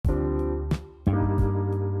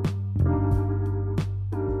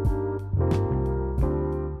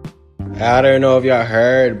I don't know if y'all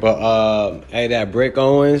heard, but hey, that Brick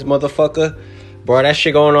Owens motherfucker, bro, that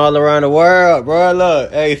shit going all around the world, bro.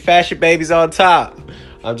 Look, hey, fashion babies on top.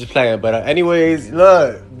 I'm just playing, but anyways,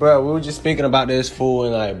 look, bro, we were just speaking about this fool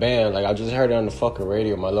and like, bam, like I just heard it on the fucking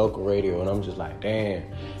radio, my local radio, and I'm just like, damn,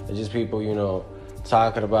 it's just people,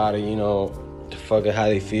 talking about it, fucking how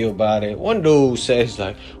they feel about it. One dude says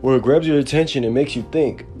like, well, it grabs your attention and makes you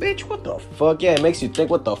think. Bitch, what the fuck? Yeah, it makes you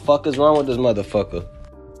think. What the fuck is wrong with this motherfucker?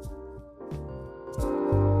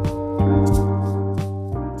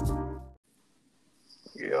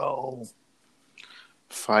 Yo,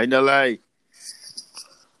 Finally.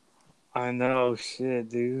 I know, shit,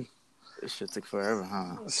 dude. This shit took forever,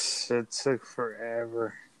 huh? Shit took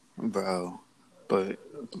forever. Bro.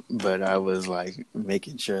 But I was like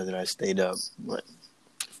making sure that I stayed up. But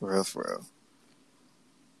for real.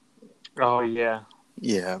 Oh, yeah.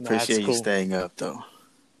 Yeah, I appreciate you staying up though.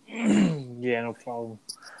 Yeah, no problem.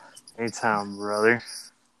 Anytime, brother.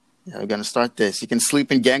 Yeah, we're gonna start this. You can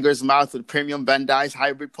sleep in Gengar's mouth with premium Bandai's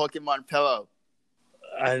hybrid Pokemon pillow.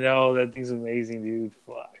 I know, that thing's amazing, dude.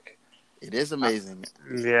 Fuck. It is amazing.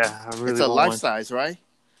 Yeah, I really It's a want life one. size, right?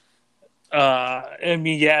 I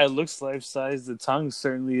mean, yeah, it looks life size. The tongue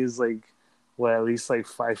certainly is like, at least like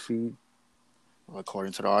 5 feet.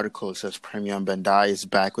 According to the article, it says Premium Bandai is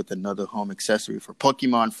back with another home accessory for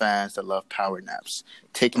Pokemon fans that love power naps.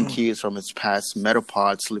 Taking cues from its past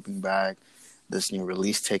Metapod sleeping bag, this new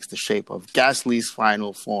release takes the shape of Ghastly's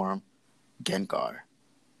final form, Gengar.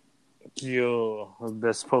 Yo, the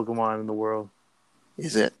best Pokemon in the world.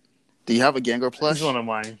 Is it? Do you have a Gengar plush? It's one of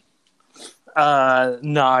mine.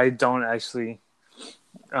 No, I don't actually.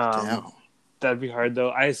 Damn. That'd be hard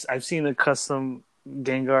though. I've seen a custom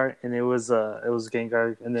Gengar, and it was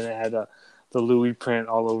Gengar, and then it had the Louis print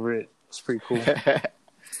all over it. It's pretty cool.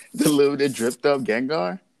 The Louis that dripped up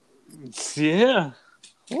Gengar? Yeah.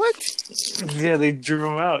 What? Yeah, they drew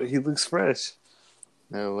him out. He looks fresh.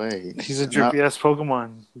 No way. He's a drippy ass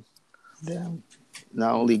Pokemon. Damn.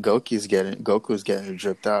 Not only Goku's getting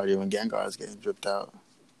dripped out, even Gengar's getting dripped out.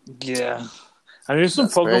 Yeah. I mean, there's some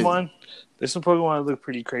Pokemon. Crazy. There's some Pokemon that look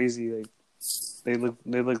pretty crazy. Like they look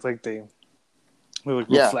like they look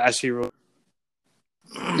flashy.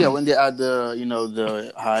 Yeah, when they add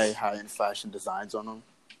the high end fashion designs on them,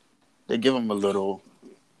 they give them a little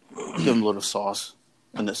sauce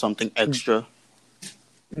and there's something extra.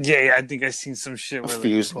 Yeah, I think I've seen some shit where like,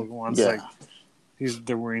 Pokemon's like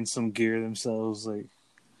they're wearing some gear themselves, like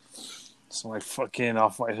some like fucking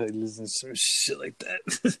Off-White hoodies and some shit like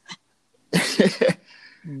that.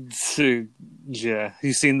 Dude, yeah.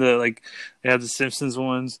 You seen they have the Simpsons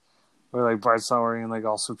ones where like Bart's not wearing like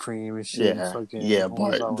all Supreme and shit. Yeah, and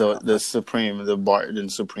Bart. The Bart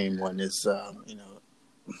and Supreme one is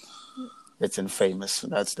it's infamous.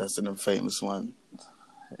 That's an infamous one.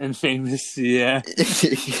 Infamous, yeah.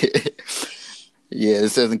 Yeah, it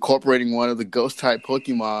says incorporating one of the ghost type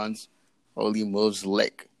Pokemon's early moves,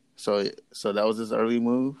 Lick. So that was his early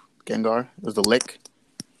move, Gengar. It was the Lick.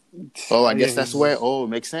 Oh, I guess that's where. Oh, it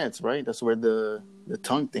makes sense, right? That's where the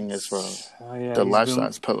tongue thing is from. The life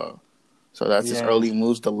size pillow. So that's his early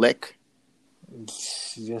moves, the Lick.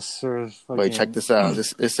 Yes, sir. Wait, check this out.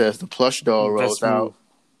 It says the plush doll rolls out.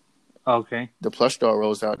 Okay. The plush doll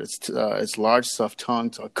rolls out its large, soft tongue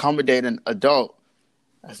to accommodate an adult,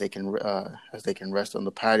 as they can rest on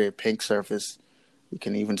the padded pink surface. You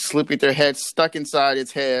can even sleep with their head stuck inside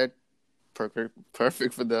its head.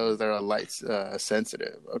 Perfect for those that are light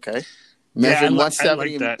sensitive. Okay, measuring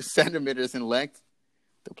 170 centimeters in length,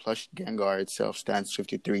 the plush Gengar itself stands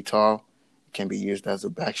 53 tall. It can be used as a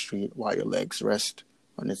backstreet while your legs rest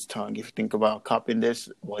on its tongue. If you think about copying this,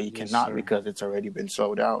 well, you cannot because it's already been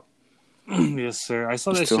sold out. Yes, sir. I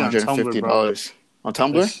saw that shit on Tumblr, bro. On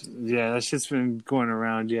Tumblr? That shit's been going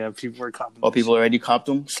around. Yeah, people are copying. Oh, people already copped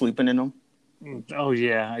them, sleeping in them. Oh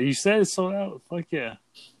yeah, you said it's sold out. Fuck yeah.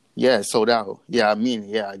 Yeah, it's sold out. Yeah, I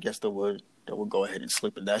mean, I guess they would go ahead and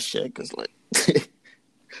sleep in that shit because like,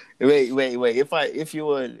 wait. If you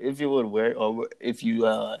would wear, or if you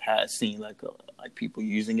had seen like people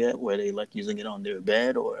using it, were they like using it on their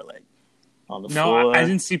bed or like on the floor? No, I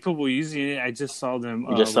didn't see people using it. I just saw them.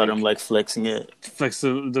 You just saw them like flexing it. Flex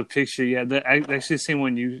the picture. Yeah, actually the same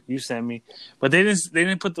one you sent me, but they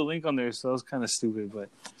didn't put the link on there, so it was kind of stupid. But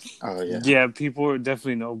yeah, people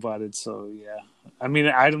definitely know about it. So yeah, I mean,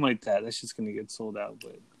 an item like that's just gonna get sold out.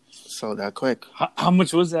 But sold out quick. How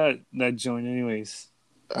much was that joint, anyways?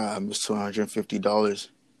 It's $250.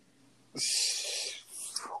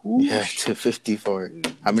 Yeah, $250 for it.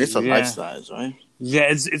 I mean, it's a life size, right? Yeah,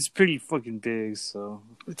 it's pretty fucking big, so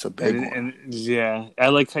it's a big one. And yeah, I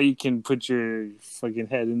like how you can put your fucking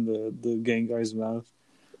head in the Gengar's mouth.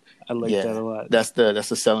 I like that a lot. That's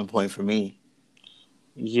the selling point for me.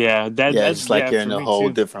 Yeah, that's it's like you're in for a me whole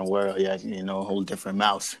too. different world. Yeah, a whole different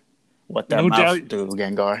mouse. What that No mouse doubt. do,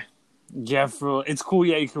 Gengar? Yeah, for it's cool.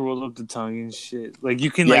 Yeah, you can roll up the tongue and shit. Like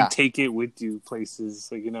you can Yeah. like take it with you places.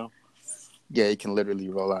 Like Yeah, you can literally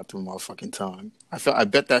roll out through my fucking tongue. I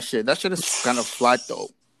bet that shit is kind of flat though.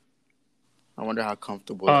 I wonder how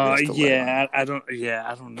comfortable that is to lay on. I don't. Yeah,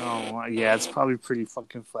 I don't know. Yeah, it's probably pretty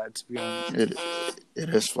fucking flat to be honest. It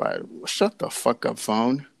is flat. Shut the fuck up,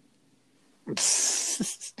 phone.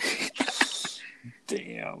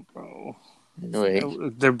 Damn, bro. Anyway,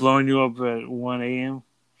 they're blowing you up at 1 a.m.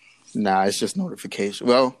 Nah, it's just notification.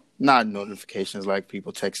 Well, not notifications like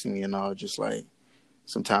people texting me and all. Just like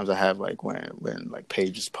sometimes I have like when like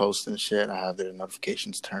pages post and shit, I have their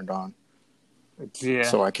notifications turned on. Yeah.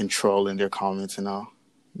 So I can troll in their comments and all.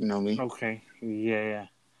 You know me? Okay. Yeah.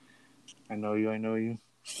 I know you.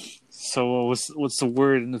 So what's the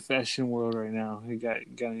word in the fashion world right now? You got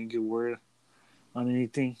any good word on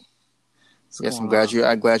anything? Yes, I'm glad you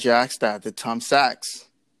asked that. The Tom Sachs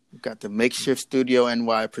got the makeshift studio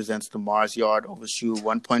NY presents the Mars Yard Overshoe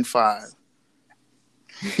 1.5.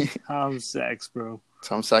 Tom Sachs, bro.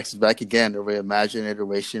 Tom Sachs is back again, the reimagined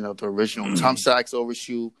iteration of the original Tom Sachs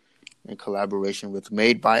Overshoe in collaboration with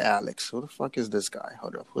Made by Alex. Who the fuck is this guy?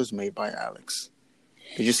 Hold up. Who's Made by Alex?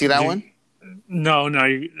 Did you see that one? No.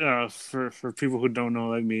 For people who don't know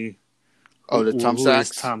like me. Oh, the Tom Sachs?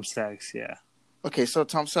 Who is Tom Sachs, yeah. Okay, so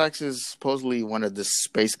Tom Sachs is supposedly one of the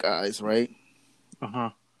space guys, right? Uh-huh.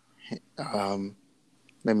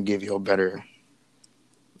 Let me give you a better...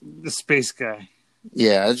 The space guy.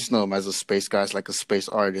 Yeah, I just know him as a space guy. It's like a space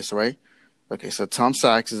artist, right? Okay, so Tom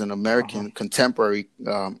Sachs is an American contemporary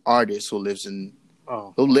artist who lives and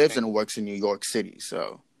works in New York City.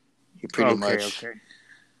 So he pretty much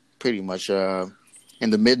in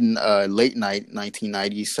the late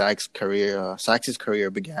 1990s, Sachs's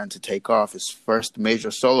career began to take off. His first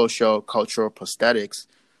major solo show, Cultural Prosthetics,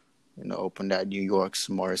 opened at New York's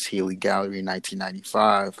Morris Healey Gallery in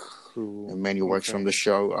 1995. Cool. And many works from the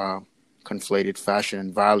show conflated fashion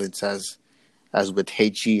and violence as with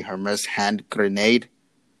H.G. Hermes Hand Grenade,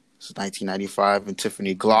 this is 1995, and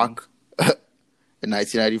Tiffany Glock in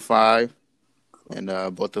 1995,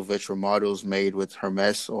 and both of which were models made with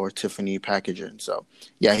Hermes or Tiffany packaging. So,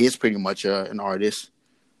 yeah, he is pretty much an artist.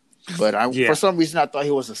 But for some reason, I thought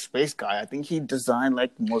he was a space guy. I think he designed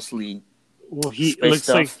like mostly. Well, he looks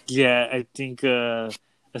stuff. I think A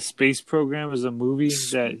Space Program is a movie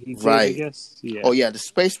that he did, I guess. Yeah. Oh, yeah, The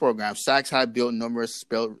Space Program. Sachs had built numerous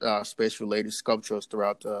space-related sculptures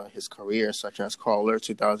throughout his career, such as Crawler,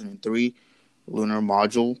 2003, Lunar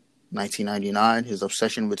Module, 1999. His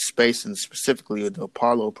obsession with space, and specifically with the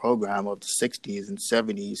Apollo program of the 60s and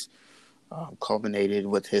 70s, culminated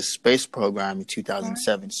with his space program in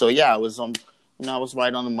 2007. So, yeah, I was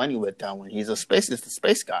right on the money with that one. It's the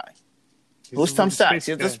space guy. Who's Tom Sachs?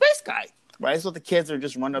 He's the space guy. Right, so the kids are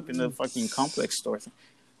just run up in the fucking complex stores.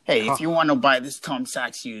 Hey, if you want to buy this Tom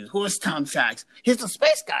Sachs shoes, who is Tom Sachs? He's the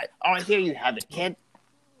space guy. All right, here you have it, kid.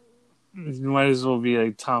 Might as well be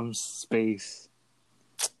like Tom Space.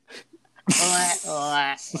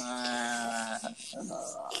 Oh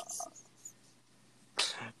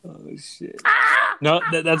shit! No,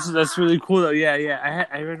 that's really cool though. Yeah.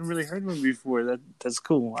 I hadn't really heard of him before. That's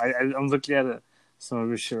cool. I'm looking at some of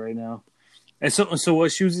his shit right now. And so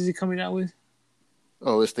what shoes is he coming out with?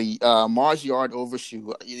 Oh, it's the Mars Yard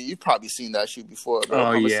Overshoe. You've probably seen that shoe before, bro.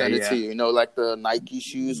 I'm gonna send it to you. Like the Nike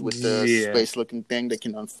shoes with the space-looking thing that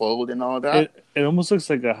can unfold and all that. It almost looks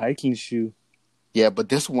like a hiking shoe. Yeah, but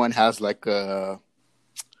this one has like a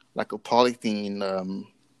polythene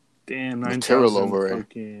material over it.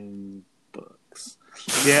 Fucking bucks.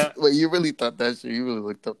 Yeah. Wait, you really thought that shit? You really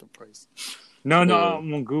looked up the price? No,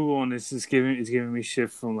 I'm on Google and it's giving me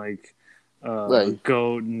shit from like.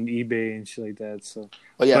 Goat and eBay and shit like that. So,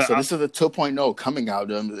 this is a 2.0 coming out.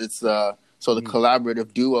 It's the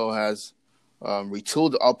collaborative duo has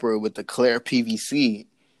retooled the upper with the clear PVC,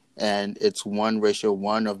 and it's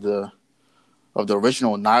 1:1 of the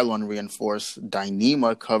original nylon reinforced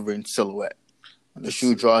Dyneema covering silhouette. And the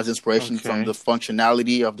shoe draws inspiration from the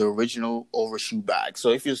functionality of the original overshoe bag. So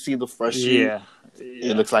if you see the first shoe,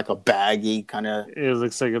 it looks like a baggy kind of. It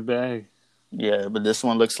looks like a bag. Yeah, but this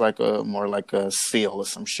one looks like more like a seal or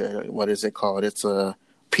some shit. What is it called? It's a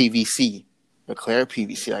PVC, a clear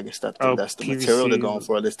PVC. I guess that's the PVC, material they're going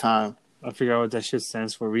for this time. I forgot what that shit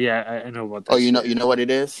stands for. But yeah, I know about that. Oh, you know what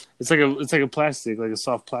it is? It's like a plastic, like a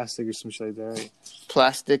soft plastic or some shit like that. Right?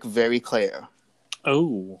 Plastic, very clear.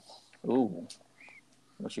 Oh,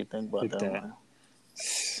 what you think about that one?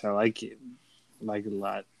 I like it. I like it a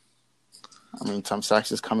lot. I mean, Tom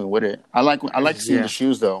Sachs is coming with it. I like seeing the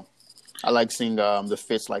shoes though. I like seeing the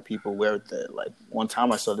fits like people wear it. Like one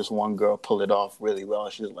time I saw this one girl pull it off really well.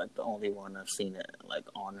 She's like the only one I've seen it like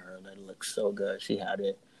on her that looks so good. She had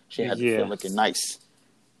it. She had the fit looking nice.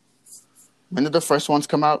 When did the first ones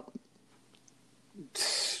come out?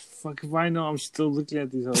 Fuck if I know. I'm still looking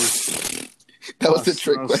at these hoes. That was the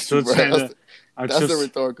trick question, bro. That's a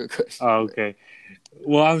rhetorical question. Oh, okay.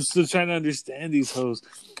 Well, I'm still trying to understand these hoes.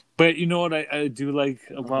 But you know what I do like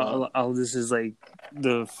about all this is like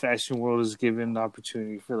the fashion world is given the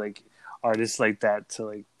opportunity for like artists like that to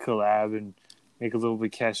like collab and make a little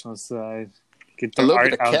bit of cash on the side. Get their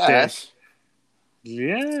art out cash. There.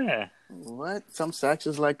 Yeah. What? Tom Sachs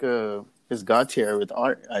is like his god tier with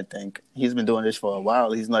art, I think. He's been doing this for a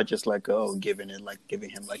while. He's not just like giving him like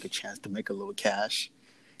a chance to make a little cash.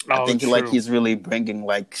 I think like he's really bringing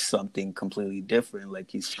like something completely different. Like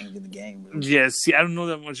he's changing the game. Really. Yeah, see, I don't know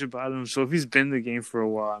that much about him. So if he's been in the game for a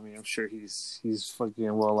while, I mean, I'm sure he's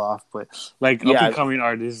fucking well off. But like up and coming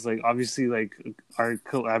artists, like obviously like art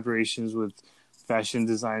collaborations with fashion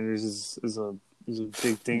designers is a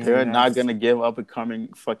big thing. They're not gonna give up and coming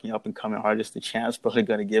artists a chance. Probably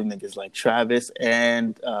gonna give niggas like Travis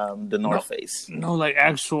and the North Face. No, like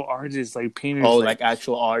actual artists, like painters. Oh, like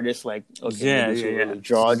actual artists, like really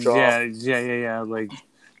draw. Yeah. Like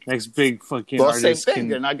next big fucking artist. Same thing.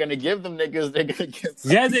 They're not gonna give them niggas. They're gonna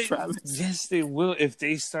give Travis. Yes, they will if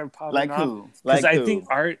they start popping like off. Who? Because I think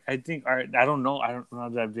art. I don't know. I'm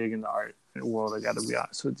not that big in the art world. I gotta be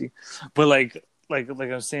honest with you. But like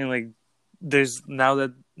I'm saying, like. There's now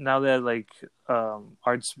that like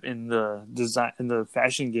art's in the design in the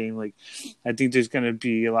fashion game, like I think there's gonna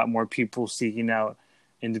be a lot more people seeking out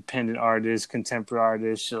independent artists, contemporary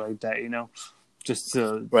artists, shit like that, you know, just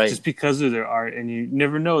because of their art. And you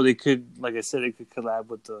never know, they could, like I said, they could collab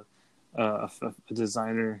with a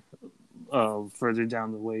designer further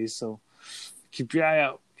down the way. So keep your eye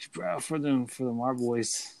out for them art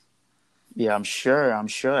boys. Yeah, I'm sure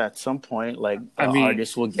at some point, like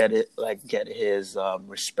artist will get his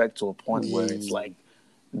respect to a point where it's like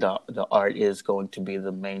the art is going to be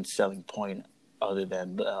the main selling point, other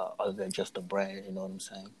than just the brand. You know what I'm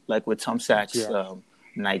saying? Like with Tom Sachs,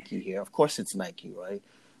 Nike here. Of course, it's Nike, right?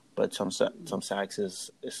 But Tom Sachs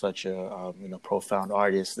is such a profound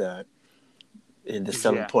artist that the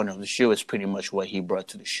selling point of the shoe is pretty much what he brought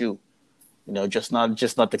to the shoe. You know, just not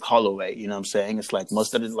the colorway. You know what I'm saying? It's like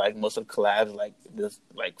most of the collabs like this,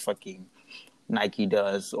 like fucking Nike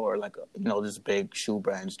does, or like this big shoe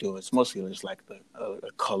brands do. It's mostly just like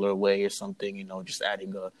a colorway or something. You know, just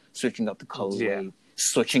switching up the colorway,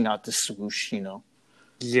 switching out the swoosh. You know.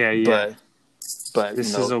 Yeah. But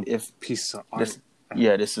this is a piece of art.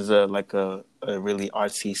 This is a really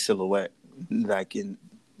artsy silhouette that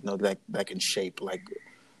can shape like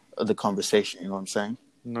the conversation. You know what I'm saying?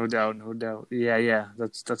 No doubt. Yeah.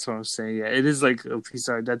 That's what I'm saying. Yeah, it is like a piece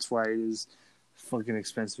of art. That's why it is fucking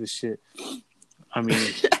expensive as shit. I mean,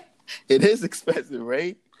 it is expensive,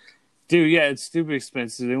 right? Dude, yeah, it's stupid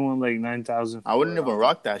expensive. They want like 9,000. I wouldn't even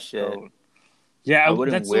rock that shit. Bro. Yeah,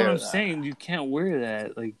 that's what I'm saying. You can't wear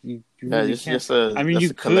that. Like you really can't. I mean,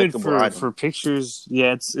 you could for pictures.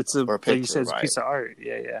 Yeah, it's a like you said, it's a piece of art.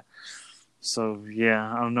 Yeah. So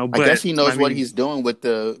yeah, I don't know. But I guess he knows what he's doing with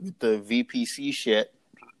the VPC shit.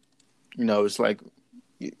 You know, it's like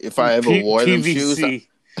if I ever wore them shoes,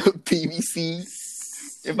 PVC.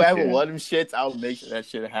 If I ever wore them shits, I'll make sure that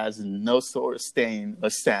shit has no sort of stain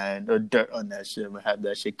or sand or dirt on that shit. I'm gonna have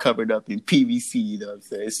that shit covered up in PVC. You know what I'm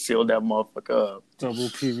saying? Seal that motherfucker up. Double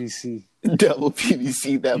PVC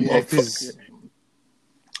that motherfucker.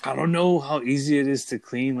 I don't know how easy it is to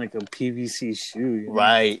clean like a PVC shoe. You know?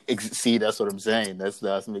 Right. See, that's what I'm saying. That's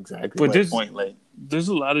exactly my point. Like, there's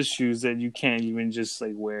a lot of shoes that you can't even just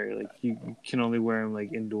like wear. Like you can only wear them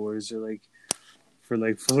like indoors or like for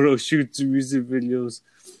like photo shoots or music videos.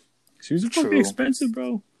 Shoes are fucking expensive,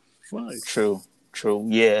 bro. Fuck. True.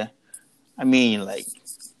 Yeah. I mean, like,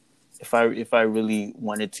 if I really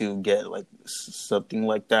wanted to get like something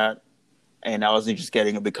like that, and I wasn't just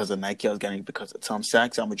getting it because of Nike, I was getting it because of Tom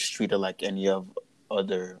Sachs, I would just treat it like any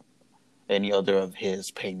other of his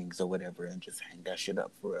paintings or whatever, and just hang that shit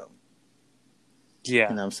up for real. Yeah.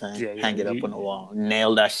 You know what I'm saying? Hang it up on the wall.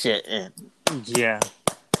 Nail that shit in. Yeah.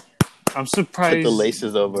 I'm surprised. Put the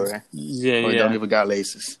laces over it. Yeah, or don't even got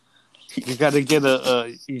laces. You gotta get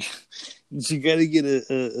a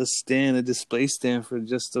stand, a display stand for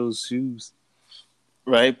just those shoes.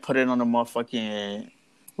 Right? Put it on a motherfucking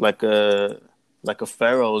like a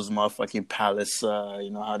pharaoh's motherfucking palace. You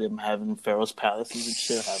know how them having pharaoh's palaces and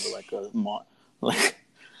shit. Have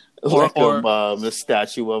a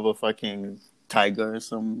statue of a fucking tiger or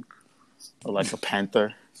some or like a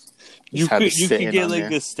panther. You could get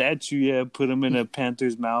like a statue, yeah. Put him in a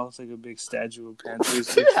panther's mouth, like a big statue of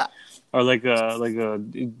panthers, or like a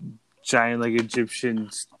giant like Egyptian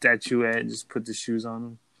statuette. Just put the shoes on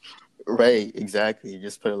him. Right, exactly.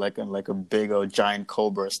 Just put it like a big old giant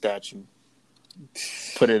cobra statue.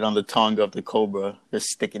 Put it on the tongue of the cobra, just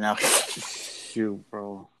sticking out. Shoot,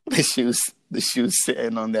 bro. The shoes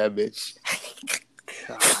sitting on that bitch.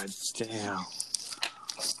 God damn.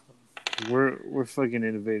 We're fucking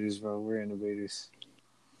innovators, bro. We're innovators.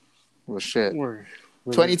 Well, shit.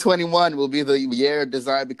 2021 will be the year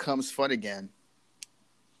design becomes fun again.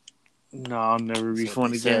 No, I'll never be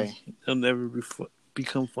fun again. It'll never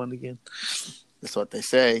become fun again. That's what they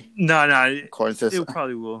say. No. It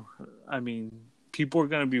probably will. I mean, people are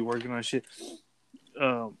gonna be working on shit.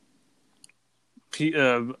 I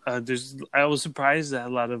was surprised that a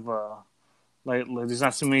lot of like there's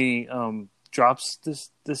not so many drops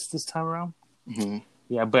this time around. Mm-hmm.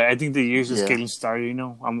 Yeah, but I think the year's just getting started. You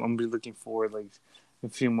know, I'm gonna be looking forward. Like a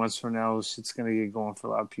few months from now, shit's gonna get going for a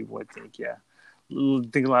lot of people. I think. Yeah, I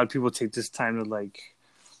think a lot of people take this time to like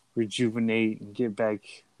rejuvenate and get back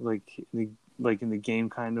like in the game,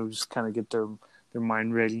 kind of just kind of get their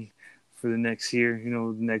mind ready for the next year. You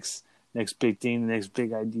know, the next big thing, the next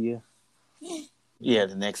big idea. Yeah,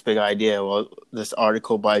 the next big idea. Well, this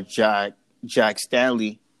article by Jack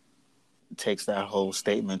Stanley takes that whole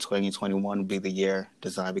statement, 2021 will be the year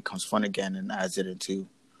design becomes fun again, and adds it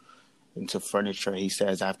into furniture. He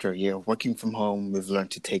says, after a year of working from home, we've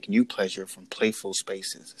learned to take new pleasure from playful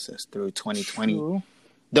spaces. It says, through 2020,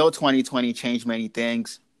 though 2020 changed many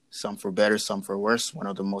things, some for better, some for worse, one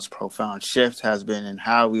of the most profound shifts has been in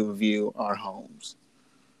how we view our homes.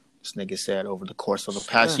 This nigga said, over the course of the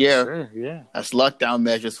past year, as lockdown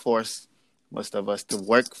measures forced most of us to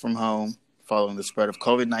work from home, following the spread of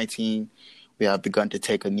COVID-19, we have begun to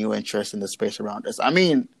take a new interest in the space around us. I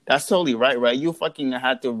mean, that's totally right? You fucking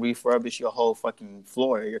had to refurbish your whole fucking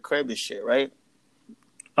floor, your crib and shit, right?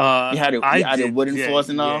 You had wooden floors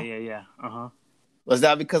and all? Yeah. Uh-huh. Was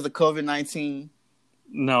that because of COVID-19?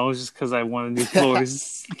 No, it was just because I wanted new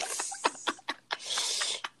floors.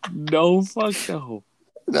 No, fuck no.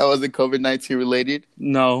 That wasn't COVID-19 related?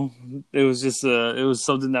 No, it was just it was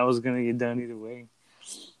something that was gonna get done either way.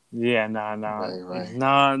 Yeah, nah. Right.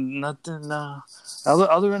 Nah, nothing, nah.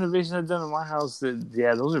 Other renovations I've done in my house,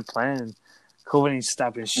 those are planned. COVID ain't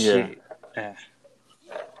stopping shit. Yeah.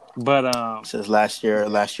 But it says last year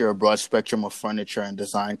a broad spectrum of furniture and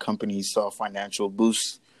design companies saw financial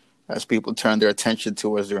boosts as people turned their attention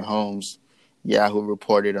towards their homes. Yahoo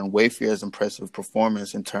reported on Wayfair's impressive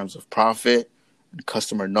performance in terms of profit and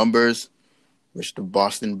customer numbers, which the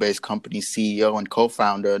Boston-based company's CEO and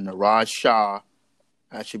co-founder Niraj Shah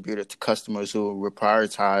attributed to customers who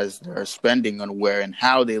reprioritize their spending on where and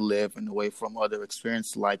how they live and away from other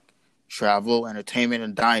experiences like travel, entertainment,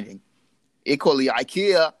 and dining. Equally,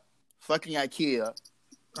 fucking IKEA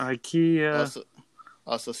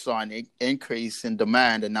also saw an increase in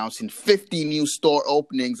demand, announcing 50 new store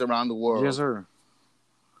openings around the world. Yes, sir.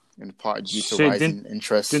 In part due to rising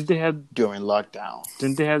interest during lockdown.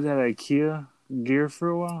 Didn't they have that IKEA gear for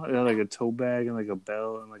a while? They had like a tote bag and like a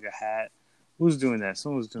belt and like a hat. Who's doing that?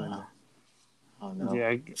 Someone was doing that. Oh no.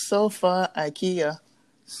 Yeah. Sofa, IKEA.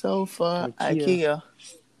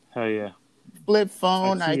 Hell yeah. Flip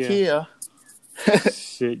phone, IKEA.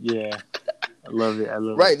 Shit, yeah. I love it.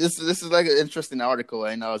 Right. This is like an interesting article.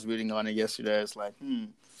 I know I was reading on it yesterday. It's like,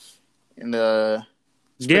 pretty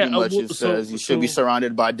much it says you should be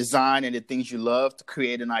surrounded by design and the things you love to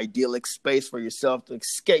create an idyllic space for yourself to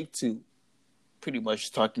escape to. Pretty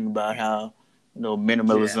much talking about how,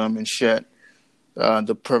 minimalism and shit.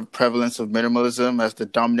 The prevalence of minimalism as the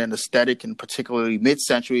dominant aesthetic, and particularly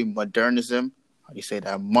mid-century modernism. How do you say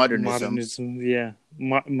that? Modernism, yeah.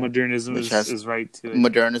 Modernism is right too.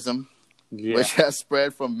 Modernism, which has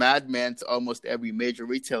spread from Mad Men to almost every major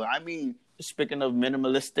retailer. I mean, speaking of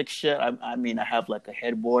minimalistic shit, I mean, I have like a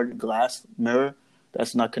headboard glass mirror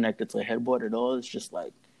that's not connected to a headboard at all. It's just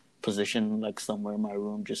like positioned like somewhere in my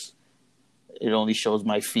room. Just it only shows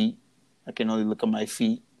my feet. I can only look at my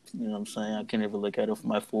feet. You know what I'm saying? I can't even look at it for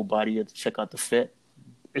my full body to check out the fit.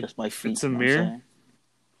 Just my feet. It's a mirror?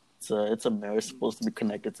 It's a mirror. It's supposed to be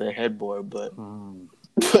connected to a headboard, but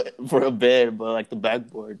for a bed, but like the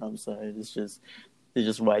backboard, you know what I'm saying? It's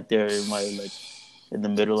just right there in my, like, in the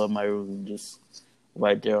middle of my room, just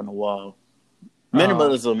right there on the wall.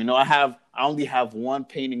 Minimalism, I only have one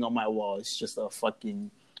painting on my wall. It's just a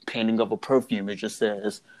fucking painting of a perfume. It just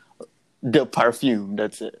says the perfume.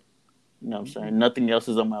 That's it. You know what I'm saying? Nothing else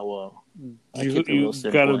is on my wall. You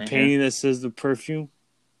got a painting that says the perfume?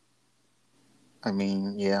 I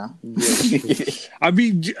mean, yeah. I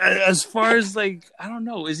mean, as far as like, I don't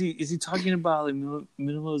know, is he talking about like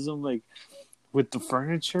minimalism, like with the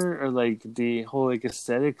furniture or like the whole like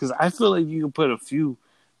aesthetic? Because I feel like you can put a few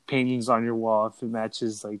paintings on your wall if it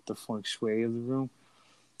matches like the feng shui of the room.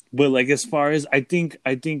 But like as far as I think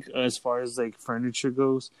as far as like furniture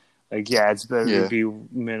goes, like yeah, it's better to be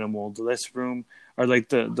minimal. The less room or like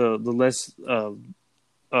the less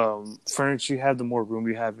furniture you have, the more room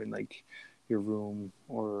you have in like your room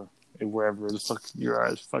or wherever the fuck you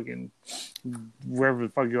are, fucking wherever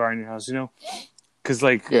the fuck you are in your house, you know? Because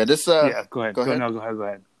like yeah, this yeah, go ahead. go ahead. No, go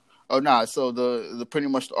ahead. Oh nah, so the pretty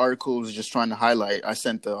much the article is just trying to highlight. I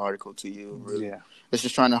sent the article to you. Really. Yeah, It's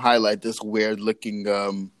just trying to highlight this weird looking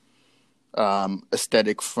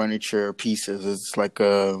aesthetic furniture pieces. It's like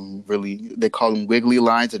really, they call them wiggly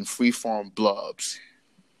lines and freeform blobs.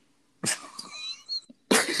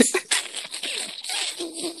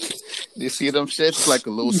 Do you see them shits? It's like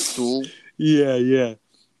a little stool. yeah.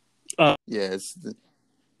 Yeah,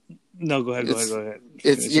 No, go ahead.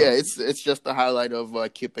 it's just the highlight of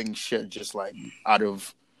keeping shit just like out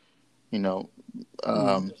of, you know,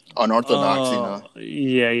 unorthodox. You know.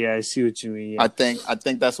 Yeah. I see what you mean. Yeah. I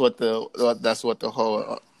think that's what the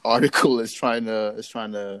whole article is trying to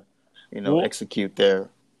execute there.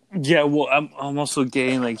 Yeah, well, I'm also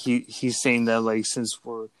getting like he's saying that like since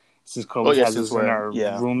COVID has us in our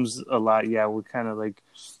rooms a lot, yeah, we're kind of like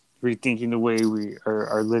rethinking the way we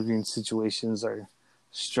our living situations are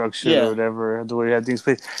structured or whatever, the way we have things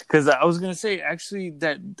placed. Because I was gonna say actually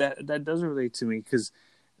that does relate to me because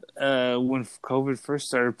when COVID first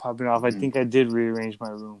started popping off, I think I did rearrange my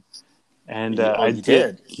room, and I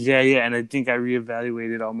did. Yeah, and I think I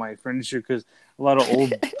reevaluated all my furniture because a lot of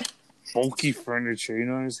old. Bulky furniture, you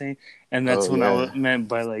know what I'm saying? And that's I meant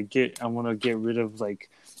by like I want to get rid of like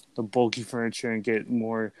the bulky furniture and get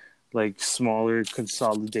more like smaller,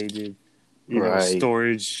 consolidated, you know,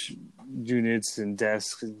 storage units and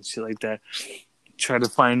desks and shit like that. Try to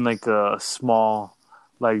find like a small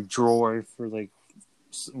like drawer for like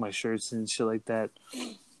my shirts and shit like that.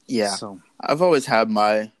 Yeah, so I've always had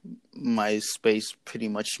my space pretty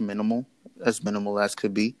much minimal as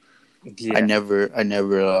could be. Yeah. I never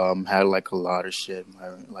had like a lot of shit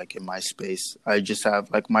in my space. I just have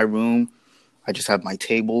like my room. I just have my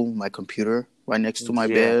table, my computer right next to my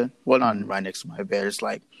bed. Well, not right next to my bed. It's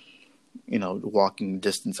like, you know, walking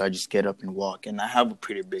distance. I just get up and walk, and I have a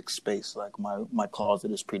pretty big space. Like my closet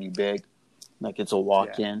is pretty big. Like it's a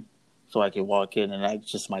walk-in, so I can walk in and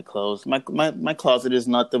just my clothes. My closet is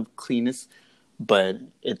not the cleanest, but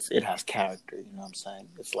it has character, you know what I'm saying?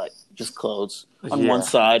 It's like just clothes on one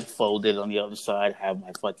side, folded on the other side. I have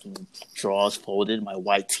my fucking drawers folded, my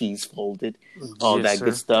white tees folded, all that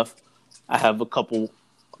good stuff. I have a couple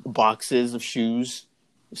boxes of shoes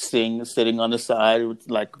sitting on the side with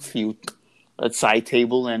like a side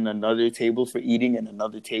table and another table for eating and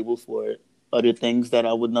another table for other things that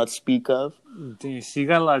I would not speak of. Damn, so you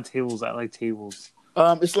got a lot of tables. I like tables.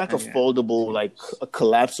 It's like a foldable, like a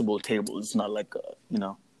collapsible table. It's not like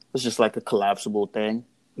it's just like a collapsible thing.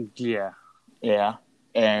 Yeah. Yeah.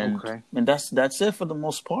 And that's it for the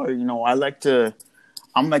most part. You know, I'm like I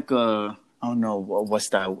don't know what's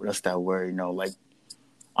that word, you know, like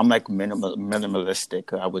I'm like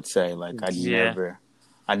minimalistic, I would say. Like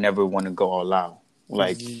I never want to go all out.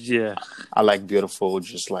 Like I like beautiful,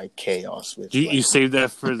 just like chaos. You save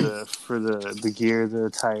that for the gear, the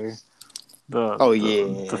attire.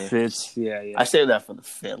 The fits, yeah. I say that for the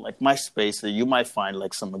fit. Like my space, you might find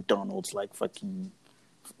like some McDonald's like fucking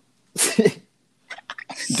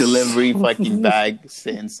delivery fucking bag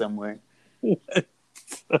sitting somewhere. You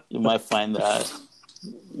might find that.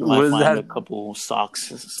 You might find a couple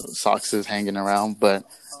socks hanging around, but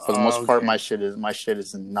for the most part, my shit is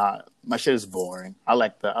boring. I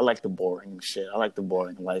like the boring shit. I like the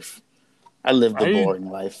boring life. I live the boring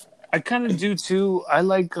life. I kind of do too. I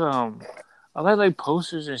like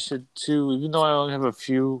posters and shit too. Even though I only have a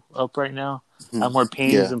few up right now, I have more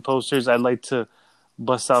paintings than posters. I'd like to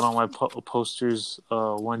bust out on my posters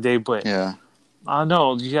one day, but I don't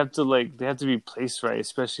know. You have to they have to be placed right,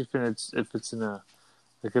 especially if it's in a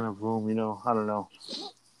room. You know, I don't know.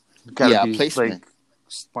 Placement.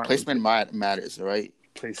 Placement matters, right?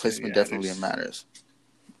 Placement definitely matters.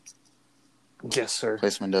 Yes, sir.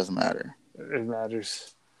 Placement does matter. It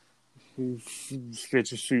matters.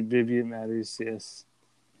 Sketch a street, baby. It matters. Yes.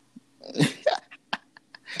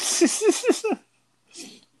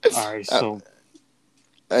 All right. So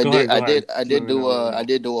I did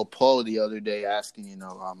do a poll the other day asking,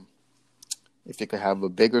 if you could have a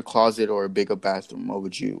bigger closet or a bigger bathroom, what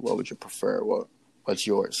would you prefer? What's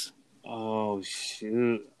yours? Oh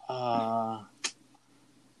shoot.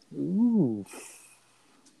 Ooh.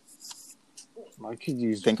 I could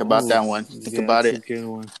use. Think about that one. Think about that's a it. good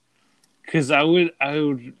one. Because I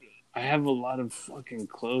have a lot of fucking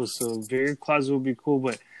clothes, so bigger closet would be cool.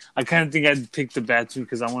 But I kind of think I'd pick the bathroom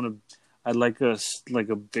because I'd like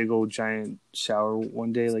a big old giant shower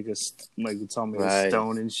one day, like it's all made of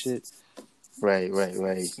stone and shit. Right.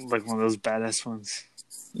 Like one of those badass ones.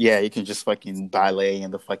 Yeah, you can just fucking ballet in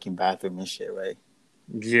the fucking bathroom and shit, right?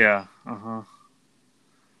 Yeah.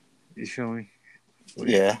 You feel me?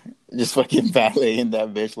 Yeah, just fucking ballet in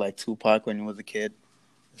that bitch like Tupac when he was a kid.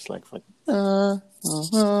 It's like fucking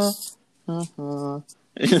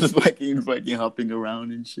just fucking hopping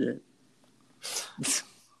around and shit.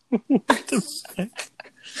 What the fuck?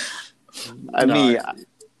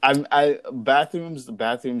 I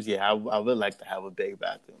bathrooms. Yeah, I would like to have a big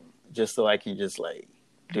bathroom just so I can just like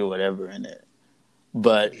do whatever in it.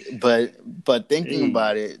 But thinking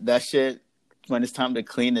about it, that shit when it's time to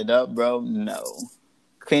clean it up, bro, no.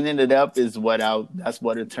 Cleaning it up is that's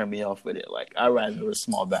what would turn me off with it. Like, I'd rather a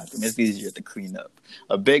small bathroom. It's easier to clean up.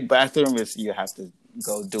 A big bathroom is you have to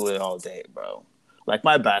go do it all day, bro. Like,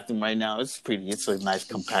 my bathroom right now, it's a nice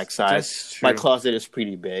compact size. My closet is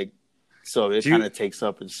pretty big. So it kind of takes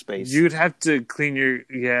up in space. You'd have to clean your,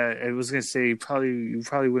 I was going to say, you probably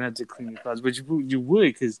wouldn't have to clean your closet, but you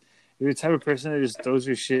would, because you're the type of person that just throws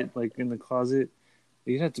your shit, like, in the closet.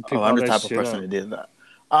 You'd have to pick all that shit up. I'm the type of person that did that.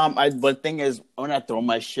 But the thing is, when I throw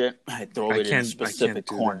my shit, I throw it in a specific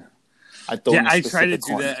corner. I try to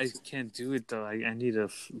do that. I can't do it though. I need to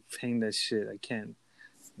hang that shit. I can't.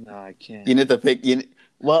 No, I can't. You need to pick.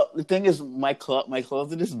 Well, the thing is, my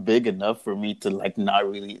closet is big enough for me to like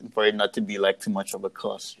for it not to be like too much of a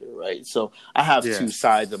cluster, right? So I have two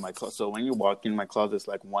sides of my closet. So when you walk in my closet, it's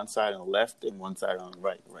like one side on the left and one side on the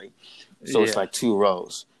right? So it's like two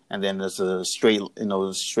rows. And then there's a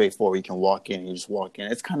straightforward, you can walk in, you just walk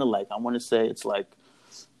in. It's kind of like, I want to say it's like,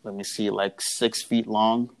 let me see, like 6 feet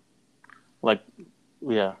long. Like,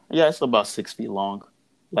 yeah, it's about 6 feet long,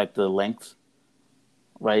 like the length,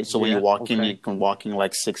 right? So when you walk in, you can walk in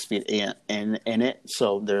like 6 feet in it.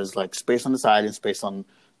 So there's like space on the side and space on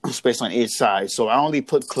each side. So I only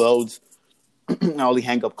put clothes, I only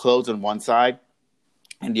hang up clothes on one side.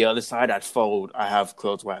 And the other side, I have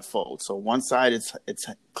clothes where I fold. So one side, it's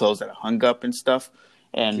clothes that are hung up and stuff.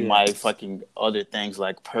 And my fucking other things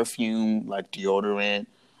like perfume, like deodorant,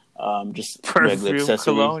 just regular accessories.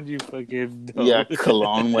 Cologne, you fucking... No. Yeah,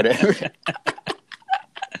 cologne, whatever.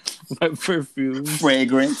 My perfume.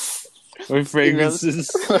 Fragrance. My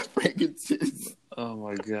fragrances. Fragrances. Oh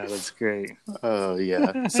my God, that's great. Oh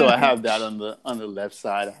yeah. So I have that on the left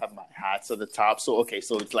side. I have my hats at the top. So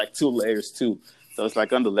it's like 2 layers too. So it's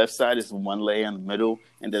like on the left side is one layer in the middle,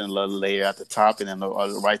 and then another layer at the top, and then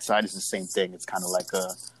on the right side is the same thing. It's kind of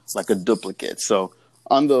like a duplicate. So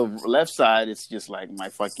on the left side, it's just like my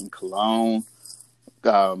fucking cologne,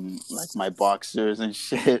 like my boxers and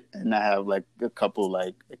shit, and I have like a couple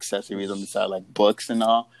like accessories on the side, like books and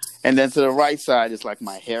all. And then to the right side is like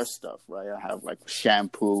my hair stuff, right? I have like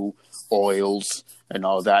shampoo, oils, and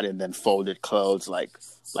all that, and then folded clothes like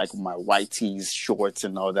my white tees, shorts,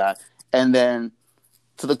 and all that. And then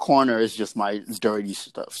to the corner is just my dirty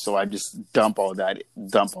stuff. So I just dump all that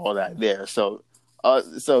there. So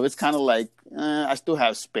it's kind of like I still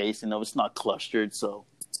have space, it's not clustered. So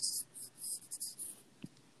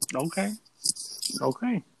okay.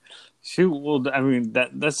 Shoot, well, I mean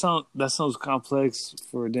that sounds complex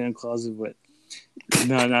for a damn closet, but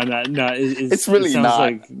no. It's really not.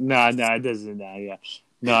 Like, it doesn't. Yeah.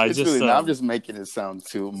 No, I'm just making it sound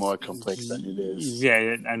too more complex than it is.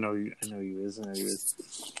 Yeah, I know you is.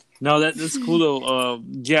 No, that's cool though.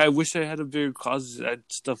 I wish I had a bigger closet. I had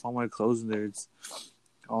stuff on my clothes in there. It's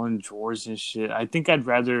all in drawers and shit. I think I'd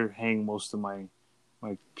rather hang most of my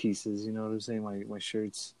pieces. You know what I'm saying? My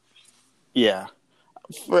shirts. Yeah,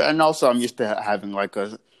 and also I'm used to having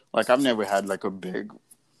I've never had like a big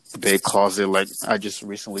closet. Like I just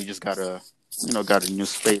recently got a new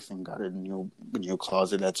space and got a new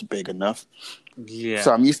closet that's big enough. Yeah.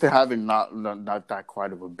 So I'm used to having not that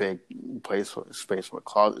quite of a big space for a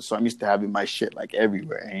closet. So I'm used to having my shit like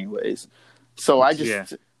everywhere, anyways. So I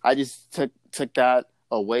just took that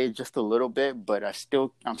away just a little bit, but I'm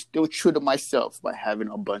still true to myself by having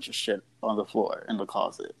a bunch of shit on the floor in the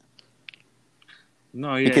closet.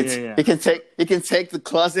 No, He can take the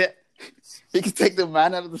closet. He can take the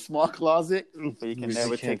man out of the small closet, but he can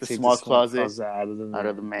never take the small closet out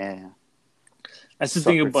of the man. That's the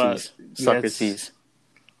thing about Socrates.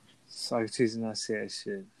 Socrates did not say that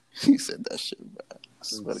shit. He said that shit, bro. I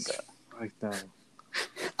swear to God. Like that.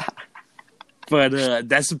 But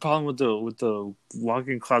that's the problem with the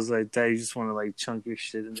walk-in closet like that. You just want to like chunk your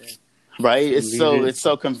shit in there, right? It's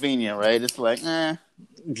so convenient, right? It's like, yeah.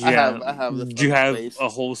 I have the You have space. a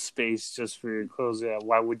whole space just for your clothes. Yeah,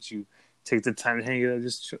 why would you take the time to hang it up?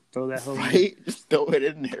 Just throw that whole right. Just throw it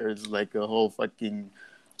in there. It's like a whole fucking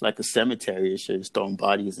like a cemetery and shit. Just throwing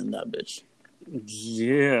bodies in that bitch.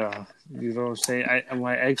 Yeah, you know what I'm saying.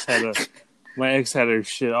 My ex had her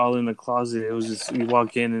shit all in the closet. It was just you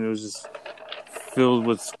walk in and it was just filled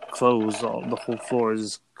with clothes. The whole floor is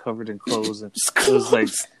just covered in clothes, and it was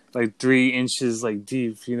like 3 inches like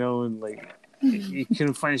deep, you know, and like you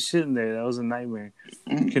couldn't find shit in there. That was a nightmare.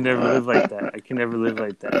 I could never live like that. I can never live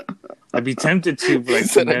like that. I'd be tempted to, but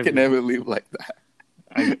I can never live like that.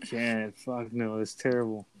 I can't. Fuck no, it's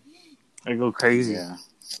terrible. I go crazy. Yeah.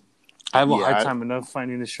 I have a hard time enough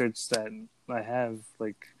finding the shirts that I have,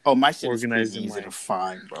 like, my shit is pretty easy to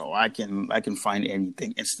find, bro. I can find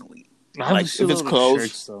anything instantly. I have if it's clothes,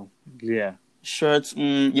 shirts, though. Yeah. Shirts,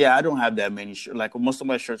 yeah, I don't have that many shirts. Like, most of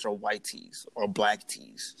my shirts are white tees or black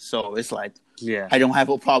tees. So it's like, yeah, I don't have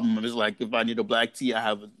a problem. It's like, if I need a black tee, I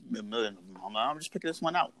have a million of them. I'm just picking this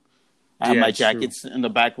one out. I have my jackets in the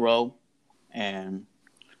back row, and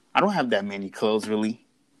I don't have that many clothes, really.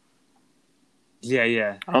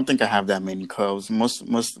 Yeah. I don't think I have that many clothes. Most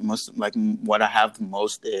like what I have the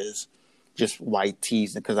most is just white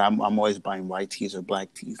tees, because I'm always buying white tees or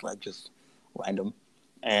black tees, like just random,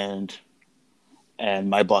 and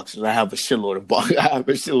my boxers. I have a shitload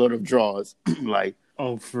of drawers. Like,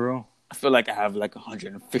 oh, for real? I feel like I have like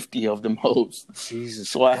 150 of them hoes. Jesus.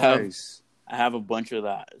 So I have a bunch of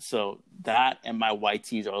that. So that and my white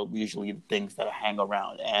tees are usually the things that I hang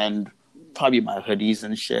around, and probably my hoodies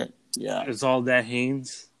and shit. Yeah. Is all that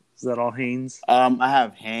Hanes? Is that all Hanes? I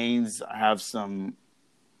have Hanes. I have some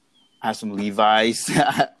Levi's.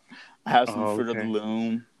 I have some Fruit of the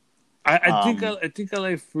Loom. I think I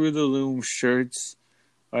like Fruit of the Loom shirts.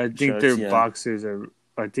 I think their boxers are.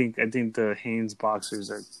 I think the Hanes boxers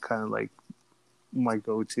are kind of like my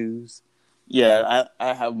go-tos. Yeah,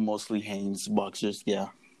 I have mostly Hanes boxers. Yeah.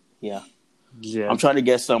 I'm trying to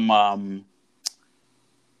get some.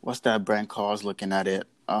 What's that brand called? I was looking at it.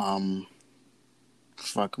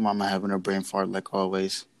 Fuck, Mama having a brain fart like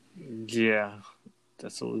always. Yeah,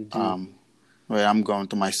 that's what we do. Wait, I'm going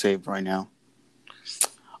through my save right now.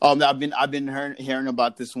 I've been hearing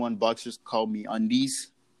about this one boxers called Me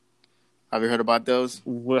Undies. Have you heard about those?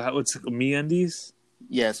 What's it, Me Undies?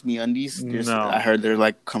 Yes, Me Undies. No, I heard they're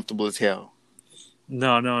like comfortable as hell.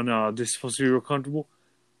 No. They're supposed to be real comfortable.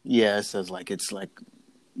 Yeah, it says like it's like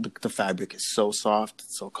the fabric is so soft,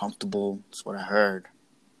 it's so comfortable. That's what I heard.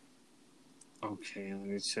 Okay, let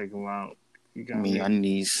me check them out. You got Me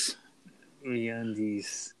Undies. Me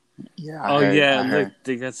Undies. Yeah. I heard. Look,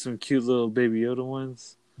 they got some cute little Baby Yoda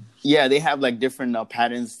ones. Yeah, they have like different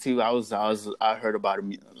patterns too. I heard about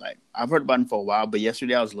them. Like, I've heard about them for a while, but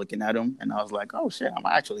yesterday I was looking at them and I was like, oh shit, I'm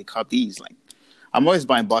actually caught these. Like, I'm always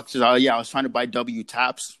buying boxers. I was trying to buy W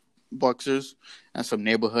Taps boxers and some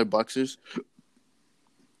neighborhood boxers.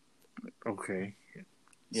 Okay.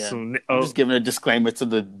 Yeah. I'm just giving a disclaimer to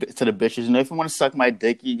the bitches. You know, if you want to suck my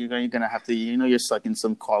dick, you're gonna have to. You know, you're sucking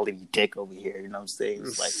some quality dick over here. You know what I'm saying?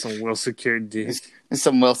 It's like some well secured dick. It's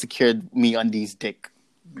some well secured Me Undies dick.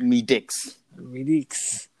 Me dicks. Me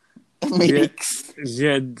dicks. Me dicks.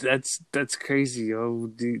 Yeah, that's crazy, yo.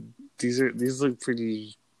 These look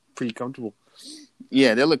pretty comfortable.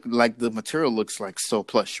 Yeah, they look like the material looks like so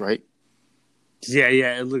plush, right? Yeah,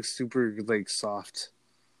 it looks super like soft.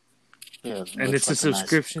 Yeah, and it's like a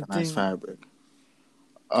subscription thing. Nice fabric.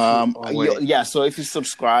 So if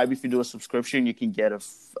you do a subscription, you can get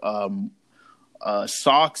a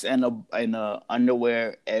socks and a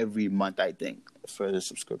underwear every month, I think, for the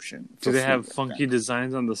subscription. Do they have funky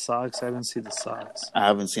designs on the socks? I didn't see the socks. I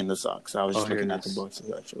haven't seen the socks. I was just looking at the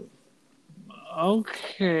boxes, actually.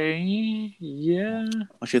 Okay, yeah.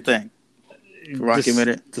 What you think? Rocking with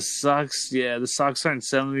it? The socks aren't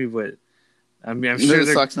selling me, but I mean, I'm sure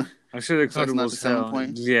they're comfortable as hell.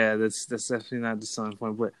 Yeah, that's definitely not the selling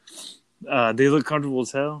point, but they look comfortable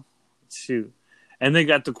as hell. Shoot. And they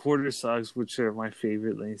got the quarter socks, which are my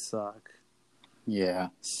favorite lace sock. Yeah.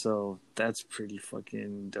 So that's pretty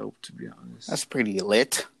fucking dope, to be honest. That's pretty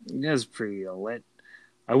lit. That's pretty lit.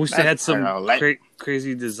 I wish they had some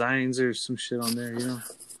crazy designs or some shit on there, you know?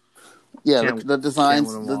 Yeah, the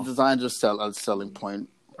designs are a selling point.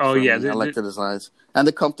 Oh, yeah. I like the designs. And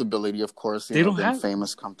the comfortability, of course. They don't have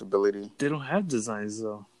famous comfortability. They don't have designs,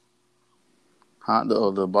 though. Huh?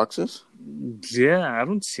 The boxes? Yeah, I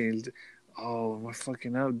don't see it. Oh, am I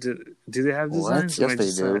fucking up? Do they have designs? What?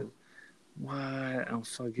 Yes, they do. What? I'm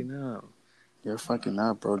fucking up. You're fucking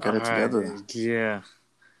up, bro. Get it together. Yeah.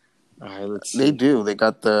 All right, let's see. They do. They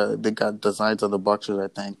got designs of the boxers, I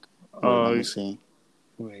think. Let me see.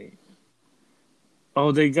 Wait.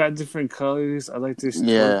 Oh, they got different colors. I like this.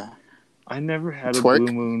 Yeah. I never had a Blue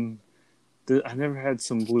Moon. I never had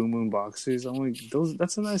some Blue Moon boxers. I'm like,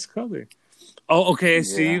 that's a nice color. Oh, okay. I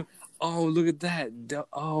see you. Oh, look at that.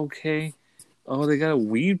 Oh, okay. Oh, they got a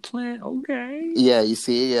weed plant. Okay. Yeah, you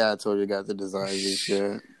see. Yeah, I told you got the designs and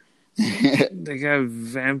shit. They got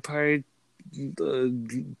vampire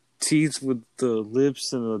teeth with the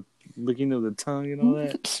lips and the licking of the tongue and all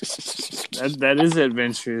that. that is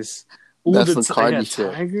adventurous. Ooh, that's the Cardi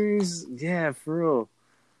shit. Tigers? Yeah, for real.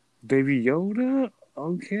 Baby Yoda?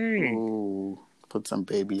 Okay. Ooh, put some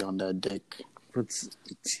baby on that dick.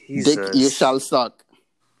 Jesus. Dick, you shall suck.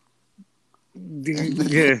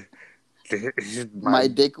 Yeah. My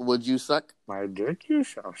dick, would you suck? My dick, you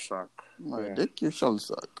shall suck. My dick, you shall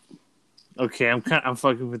suck. Okay, I'm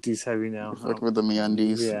fucking with these heavy now. Fucking with the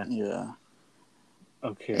MeUndies. Yeah.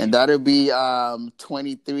 Okay. And that'll be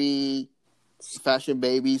 23 fashion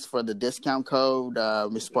babies for the discount code.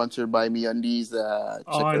 We're sponsored by MeUndies.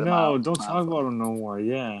 I know. Don't talk about them no more.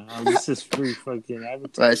 Yeah, this is free fucking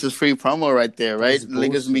advertising. Right, it's just free promo right there, right?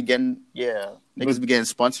 Niggas be getting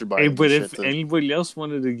sponsored by. Hey, but if anybody else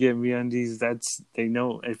wanted to get MeUndies, they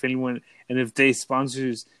know if anyone and if they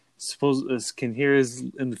sponsors can hear us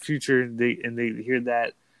in the future, they hear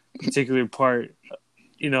that particular part.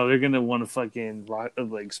 They're gonna want to fucking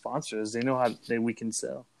sponsor us. They know how we can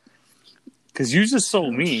sell. Because you just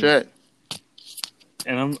sold me. Shit.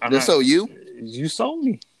 And I'm just sold you? You sold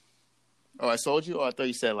me. Oh, I sold you? Oh, I thought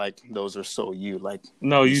you said those are sold you.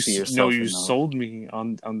 No, you sold me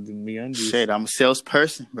on the MeUndies. Shit, I'm a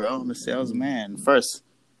salesperson, bro. I'm a salesman first.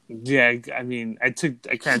 Yeah, I mean, I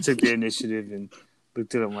kind of took the initiative and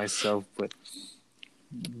looked it up myself, but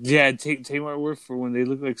yeah, take my word for when they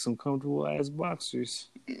look like some comfortable ass boxers.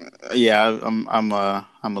 Yeah, I'm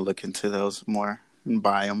gonna look into those more and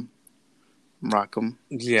buy them. Rock them.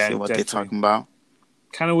 Yeah, see what they're talking about.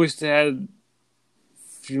 Kind of wish they had a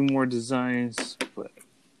few more designs, but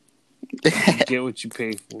you get what you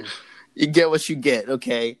pay for. You get what you get,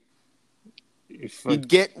 okay? You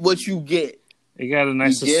get what you get. They got a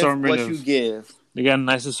nice assortment of... you give. They got a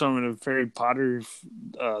nice assortment of Harry Potter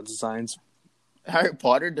designs. Harry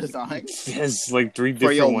Potter designs? Yes, 3 different ones.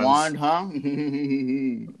 For your wand, huh?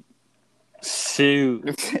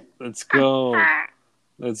 Shoot. Let's go.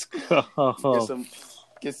 Let's go.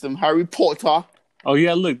 Get some Harry Potter. Oh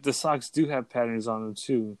yeah, look, the socks do have patterns on them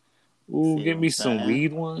too. Ooh, get me some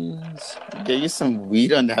weed ones. Get you some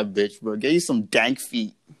weed on that bitch, bro. Get you some dank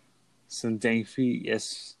feet. Some dank feet,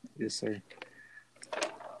 yes, sir.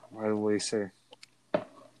 Right away, sir.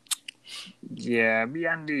 Yeah,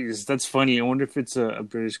 MeUndies. That's funny. I wonder if it's a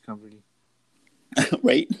British company.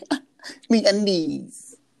 Right?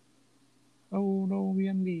 MeUndies. Oh no,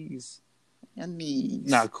 MeUndies. MeUndies.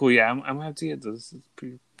 Nah, cool. Yeah, I'm gonna have to get those. It's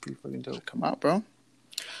pretty fucking dope. Come out, bro.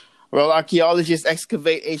 Well, archaeologists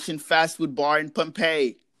excavate ancient fast food bar in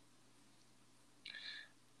Pompeii.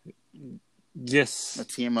 Yes. A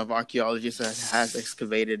team of archaeologists has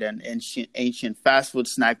excavated an ancient fast food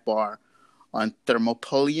snack bar on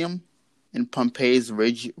Thermopolium in Pompeii's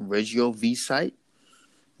Reggio V site.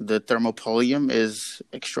 The Thermopolium is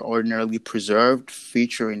extraordinarily preserved,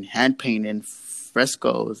 featuring hand-painted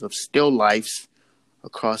frescoes of still lifes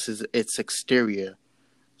across its exterior.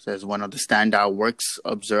 Says one of the standout works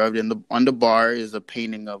observed on the bar is a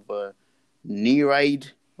painting of a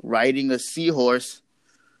Nereid riding a seahorse,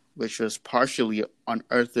 which was partially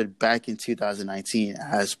unearthed back in 2019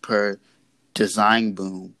 as per Design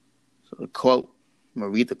Boom. So the quote, I'm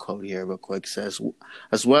going to read the quote here real quick, says,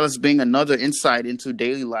 as well as being another insight into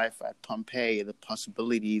daily life at Pompeii, the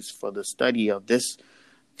possibilities for the study of this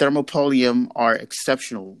Thermopolium are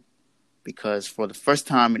exceptional because for the first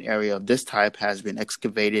time an area of this type has been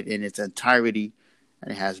excavated in its entirety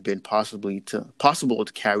and it has been possible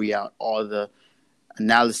to carry out all the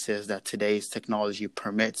analysis that today's technology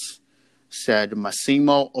permits, said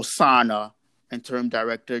Massimo Ossana, interim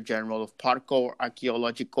director general of Parco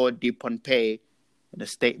Archeologico di Pompei, in a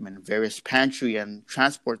statement. Various pantry and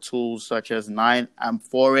transport tools such as 9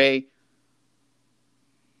 amphorae.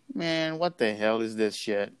 Man, what the hell is this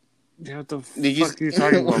shit? Yeah, what the fuck are you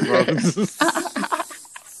talking about, bro?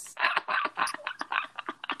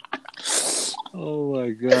 Oh my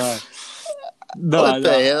god. No, what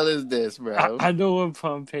the hell is this, bro? I know what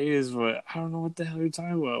Pompeii is, but I don't know what the hell you're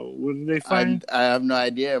talking about. What did they find? I have no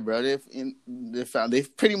idea, bro.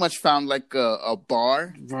 They've pretty much found like a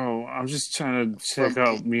bar. Bro, I'm just trying to check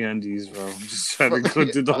out MeUndies, bro. I'm just trying to go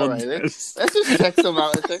through the whole let's just check some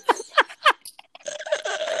out.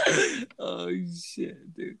 Oh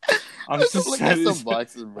shit, dude! I'm just Look at some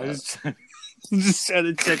boxes, bro. I'm just trying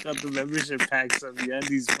to check out the membership packs of the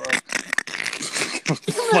Undies, bro.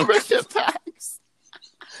 Membership packs.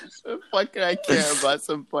 The fuck I care about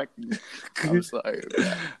some fucking. I'm sorry,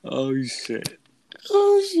 bro. Oh shit.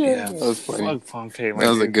 Oh shit. Yeah, that was funny. Fuck Pompeii. That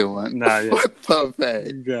was a good one. Nah, yeah. Fuck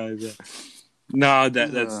Pompeii. God. No,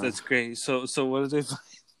 that's great. So what did they find?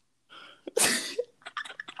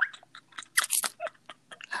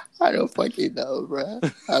 I don't fucking know, bro.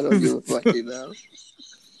 I don't even fucking know.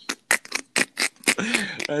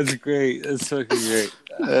 That's great. That's fucking great.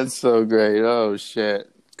 That's so great. Oh shit.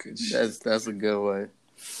 That's a good one.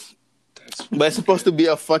 But it's supposed to be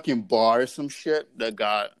a fucking bar or some shit that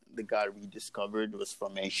got rediscovered. It was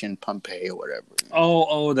from ancient Pompeii or whatever.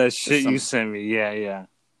 Oh, that shit you sent me. Yeah.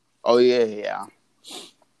 Oh yeah.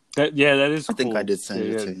 That is cool. I think I did send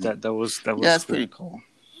it to you. That was yeah, that's cool. Pretty cool.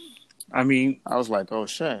 I mean, I was like, oh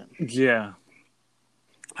shit. Yeah.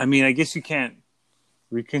 I mean, I guess you can't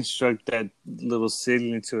reconstruct that little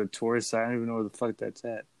city into a tourist site. I don't even know where the fuck that's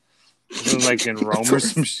at. Isn't it like in Rome or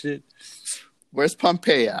some shit? Where's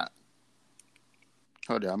Pompeii at?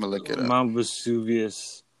 Hold on, I'm gonna look it up. Mount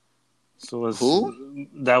Vesuvius. So who?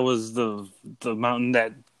 That was the mountain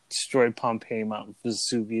that destroyed Pompeii, Mount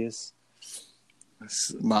Vesuvius.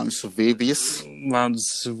 Mount Vesuvius. Mount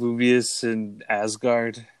Vesuvius in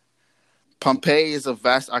Asgard. Pompeii is a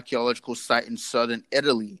vast archaeological site in southern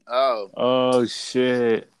Italy. Oh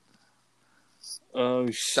shit.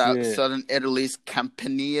 Southern Italy's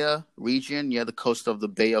Campania region near the coast of the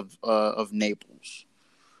Bay of Naples.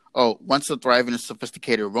 Oh, once a thriving and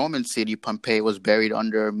sophisticated Roman city, Pompeii was buried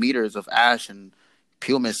under meters of ash and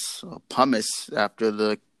pumice after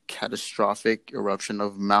the catastrophic eruption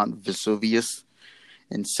of Mount Vesuvius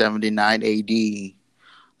in 79 AD.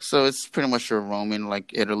 So it's pretty much a Roman,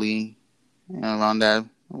 like Italy, around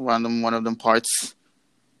one of them parts,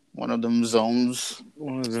 one of them zones.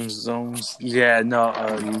 Yeah,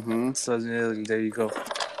 no. Southern Italy. There you go.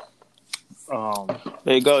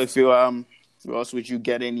 There you go. If you who else would you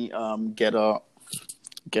get any get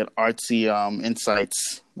artsy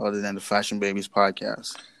insights other than the Fashion Babies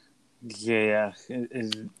podcast? Yeah.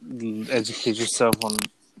 Educate yourself on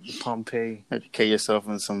Pompeii. Educate yourself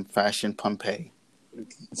on some fashion Pompeii.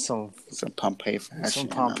 Some Pompeii fashion. Some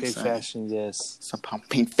Pompeii fashion, yes. Some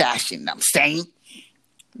Pompeii fashion. I'm saying.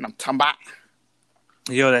 I'm talking about.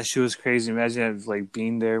 Yo, that shit was crazy. Imagine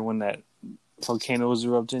being there when that volcano was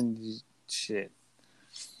erupting. Shit.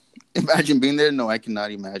 Imagine being there? No, I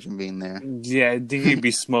cannot imagine being there. Yeah, I think you'd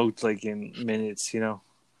be smoked in minutes,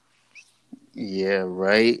 Yeah,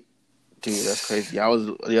 right? Dude, that's crazy. The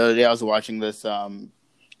other day I was watching this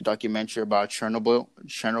documentary about Chernobyl.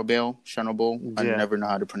 Yeah. I never know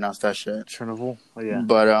how to pronounce that shit. Chernobyl? Oh, yeah.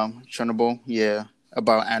 But Chernobyl, yeah.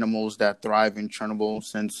 About animals that thrive in Chernobyl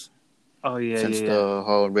since the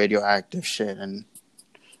whole radioactive shit, and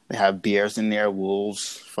they have bears in there,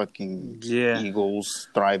 wolves, fucking eagles,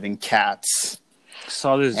 thriving cats.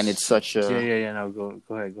 Saw this, and it's such a No, go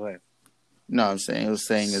ahead. No, I'm saying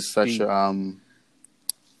it's such a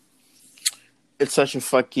it's such a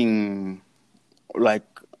fucking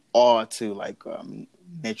awe to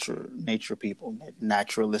nature people,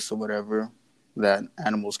 naturalists or whatever, that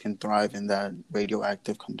animals can thrive in that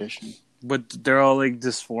radioactive condition. But they're all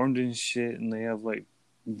disformed and shit, and they have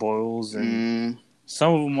boils and.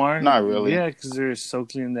 Some of them are. Not really. Yeah, because they're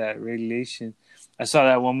soaking in that radiation. I saw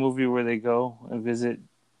that one movie where they go and visit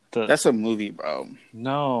the... That's a movie, bro.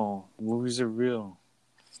 No, movies are real.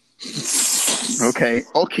 Okay,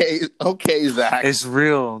 Zach. It's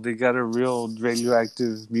real. They got a real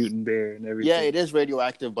radioactive mutant bear and everything. Yeah, it is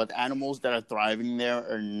radioactive, but animals that are thriving there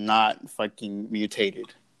are not fucking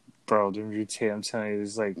mutated. Bro, they're mutated. I'm telling you,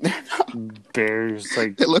 there's bears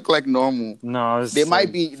they look like normal. No, you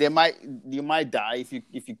might die if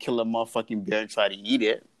you kill a motherfucking bear and try to eat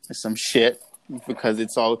it or some shit, because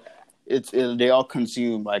they all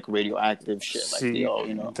consume radioactive shit. See, they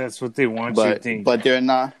all, that's what they want you to think. But they're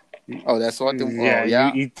not. Oh, that's what they want.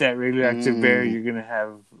 Yeah, you eat that radioactive bear, you're gonna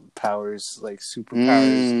have powers,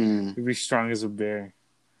 superpowers. You'll be strong as a bear.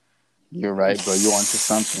 You're right, bro. You onto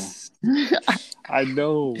something. I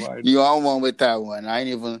know. You on one with that one. I ain't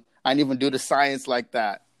even do the science like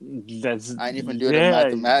that. I ain't even do the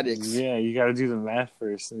mathematics. Yeah, you got to do the math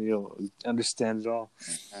first, and you'll understand it all.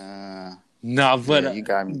 No, but you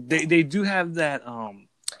got me. They do have that.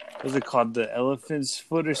 What's it called? The elephant's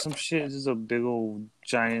foot or some shit. It's just a big old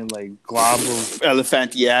giant glob of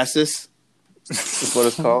elephantiasis. That's what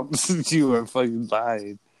it's called. You are fucking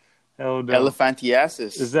lying. Hell no.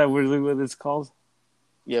 Elephantiasis. Is that really what it's called?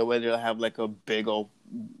 Yeah, where they'll have a big old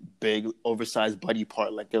big, oversized body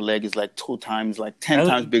part. Like their leg is like 10 times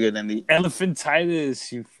bigger than the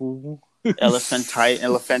elephantitis. You fool.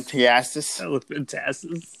 elephantiasis.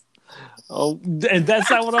 Elephantiasis. Oh, and that's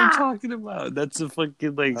not what I'm talking about. That's a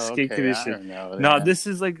fucking skin condition. I don't know. No, this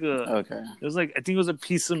is like a. Okay. It was like I think it was a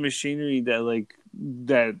piece of machinery that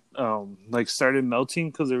started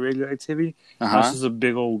melting because of radioactivity. This is a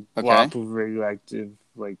big old blob of radioactive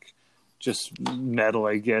just metal,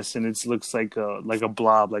 I guess, and it looks like a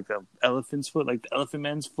blob, like a elephant's foot, like the elephant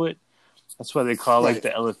man's foot. That's why they call it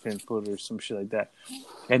the elephant foot or some shit like that.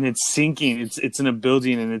 And it's sinking. It's in a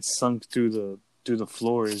building and it's sunk through the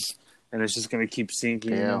floors, and it's just gonna keep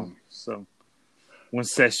sinking. You know? So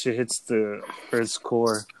once that shit hits the Earth's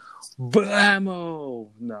core, blammo!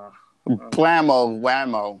 Nah, blammo,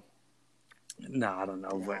 whammo. Nah, I don't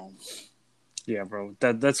know, but yeah, bro,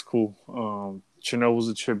 that's cool. Chernobyl's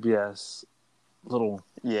a trippy ass little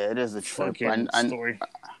it is a trip story.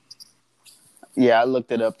 I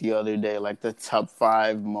looked it up the other day. Like the top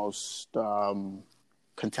 5 most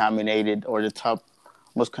contaminated or the top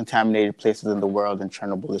most contaminated places in the world, and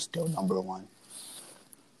Chernobyl is still number 1.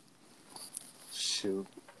 Shoot.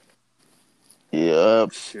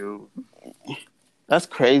 Yep. Shoot. That's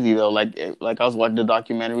crazy though. Like I was watching the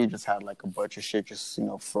documentary, just had like a bunch of shit just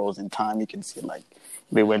frozen time. You can see like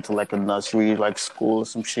they went to like a nursery, like school or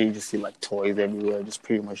some shit. You just see like toys everywhere, just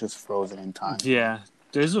pretty much just frozen in time. Yeah,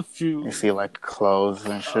 there's a few. You see like clothes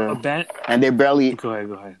and shit. And they barely. Go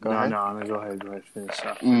ahead. Go ahead. Finish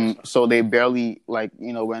up. So they barely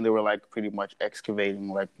when they were like pretty much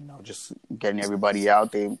excavating, just getting everybody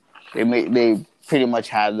out. They pretty much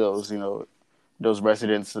had those those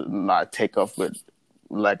residents not take off with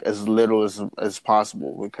like as little as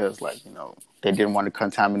possible because they didn't want to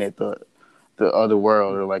contaminate the other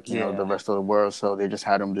world or the rest of the world, so they just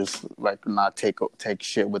had them just not take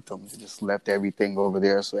shit with them. They just left everything over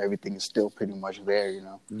there, so everything is still pretty much there.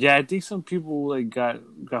 Yeah, I think some people got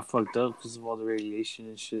fucked up because of all the radiation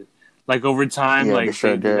and shit. Like over time, they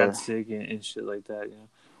got sick and shit like that.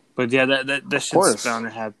 But yeah, that shit's bound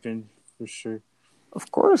to happen for sure.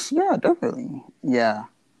 Of course, yeah, definitely, yeah.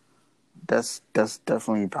 That's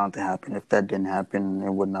definitely bound to happen. If that didn't happen,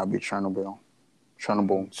 it would not be Chernobyl. How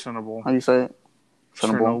do you say it?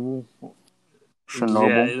 Chernobyl.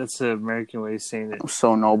 Yeah, that's the American way of saying it.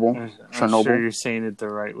 So noble. I'm sure you're saying it the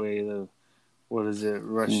right way. What is it?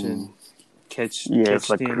 Russian it's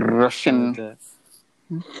like Russian.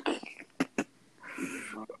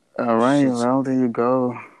 All right, well, there you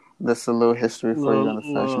go. That's a little history for you on the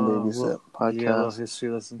Fashion Baby Set podcast. Yeah, a little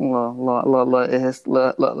history lesson.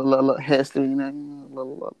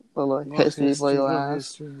 History for your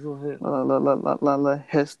ass.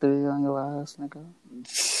 History on your ass, nigga.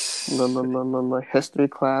 History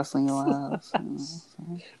class on your ass.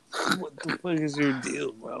 What the fuck is your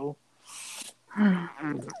deal, bro?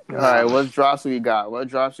 Alright, what drops we got?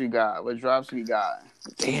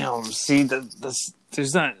 Damn, see there's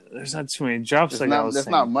not too many drops There's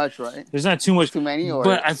not much, right? There's not too much. Too many, or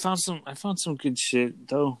but I found some good shit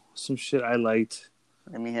though. Some shit I liked.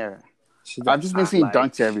 Let me hear it. I've just been seeing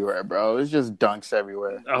dunks everywhere, bro. It's just dunks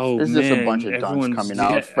everywhere. Oh, there's just a bunch of dunks coming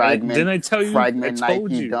out. Fragment. Didn't I tell you? Fragment I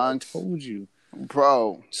told Nike you. dunks. I told you,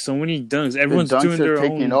 bro. So many dunks. Everyone's the dunks doing their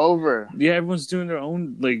taking own. Over. Yeah, everyone's doing their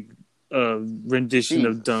own rendition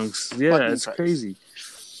of dunks. Yeah, it's crazy.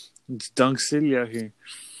 It's Dunk City out here.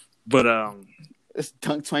 But this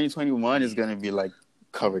Dunk 2021 is gonna be like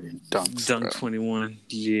covered in dunks. Dunk 21,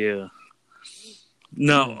 yeah.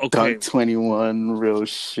 No, okay. Dunk 21, real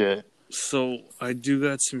shit. So I do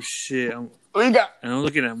got some shit. What you got? And I'm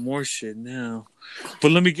looking at more shit now.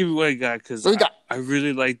 But let me give you what I got because I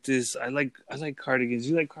really like this. I like cardigans.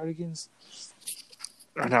 You like cardigans?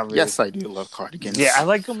 Or not really? Yes, I do love cardigans. Yeah, I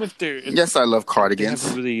like them if they're. Yes, I love cardigans. They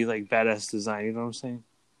have a really badass design. You know what I'm saying?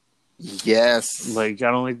 Yes. I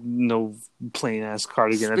don't like no plain ass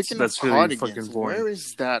cardigan. That's really fucking boring. Where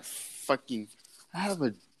is that fucking? I have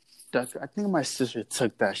a duck. I think my sister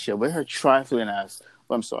took that shit. Where her trifling ass?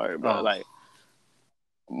 Well, I'm sorry, but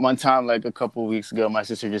one time, a couple of weeks ago, my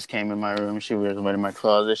sister just came in my room. She was in my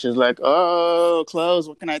closet. She's like, "Oh, clothes.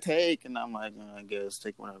 What can I take?" And I'm like, "I guess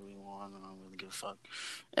take whatever you want. I don't really give a fuck."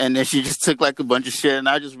 And then she just took a bunch of shit, and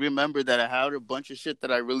I just remembered that I had a bunch of shit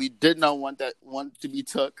that I really did not want to be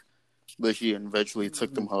took. But she eventually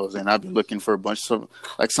took them hoes, and I've been looking for a bunch of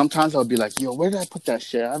sometimes I'll be like, "Yo, where did I put that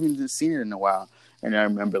shit? I haven't seen it in a while." And I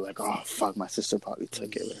remember "Oh fuck, my sister probably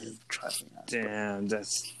took it." Damn,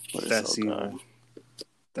 that's evil.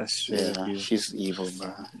 That's evil. She's evil,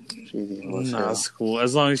 bro. She's evil. Nah, that's cool.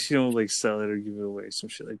 As long as she don't sell it or give it away, some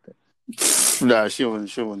shit like that. Nah, she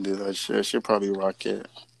wouldn't do that shit. She'll probably rock it.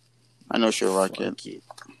 I know she'll rock it.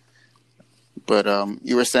 But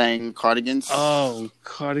you were saying cardigans? Oh,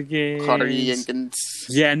 cardigans. Cardigans.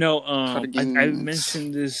 Yeah, no. Cardigans. I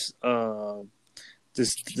mentioned this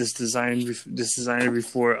this designer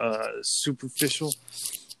before. Superficial.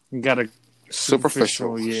 You got a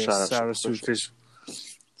Superficial. Yeah, shout out Superficial.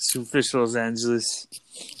 Superficial Los Angeles.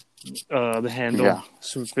 The handle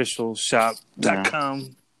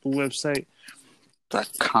superficialshop.com website.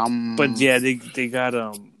 .com. But yeah, they got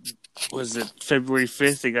was it February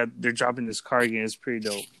 5th? They're dropping this cardigan. It's pretty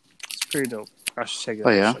dope. I should check it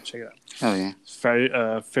out. Yeah. Check it out. Oh yeah.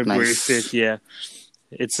 February 5th. Yeah,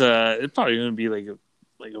 it's probably gonna be like a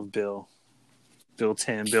bill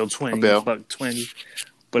 10, bill 20, buck 20.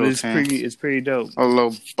 But it's 10. It's pretty dope. A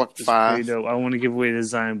little $1.05. Pretty dope. I want to give away the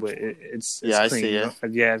design, but it's clean. I see it.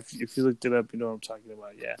 Yeah, if you looked it up, you know what I'm talking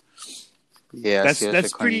about. Yeah. Yeah,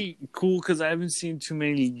 that's pretty cool because I haven't seen too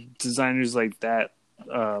many designers like that,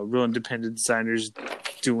 real independent designers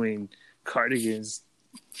doing cardigans.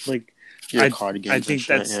 Like, cardigans. I think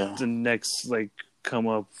that's the next come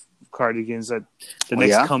up cardigans. That the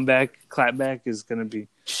next comeback, clapback is gonna be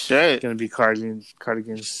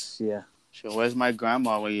cardigans. Yeah. So where's my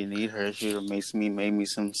grandma when you need her? She made me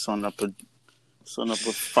some sewn up a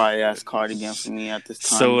fire ass cardigan for me at this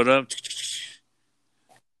time. Sew it up.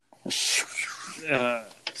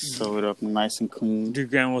 Sew it up nice and clean. Your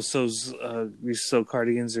grandma sew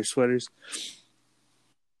cardigans or sweaters?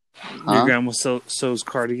 Your grandma sews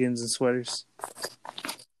cardigans and sweaters?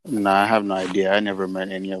 No, I have no idea. I never met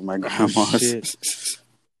any of my grandmas. Oh, shit.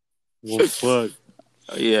 Well, fuck.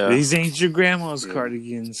 Yeah. These ain't your grandma's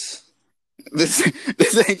cardigans. This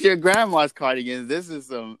ain't your grandma's cardigans. This is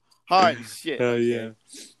some hard shit. Hell yeah.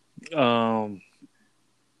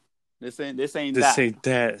 This ain't that. This ain't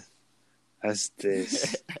that. That's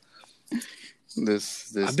this.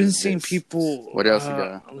 This. I've been seeing people. What else you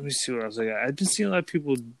got? Let me see what else I got. I've been seeing a lot of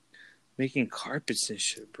people making carpets and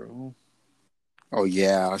shit, bro. Oh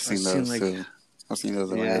yeah, I've seen those too. I've seen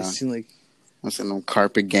those around. Yeah, I've seen them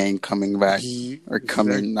carpet gang coming back or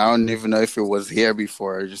coming. Exactly. I don't even know if it was here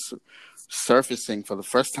before, or just surfacing for the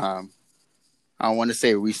first time. I don't want to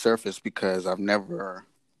say resurfaced because I've never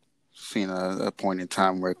seen a point in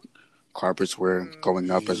time where carpets were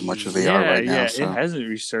going up as much as they are right now. Yeah, so. It hasn't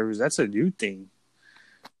resurfaced. That's a new thing.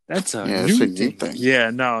 That's a new thing.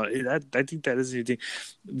 Yeah, no, I think that is a new thing.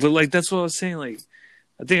 But that's what I was saying.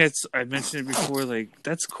 I think I mentioned it before.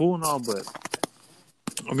 That's cool and all, but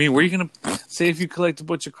I mean, where are you gonna say if you collect a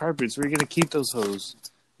bunch of carpets? Where are you gonna keep those hoes?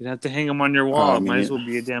 You'd have to hang them on your wall. Might as well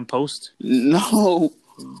be a damn post. No,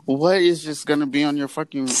 what is just gonna be on your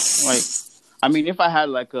fucking I mean, if I had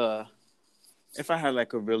a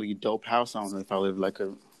really dope house, I don't know if I live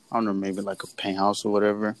maybe a penthouse or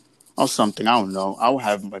whatever. Or something, I don't know. I would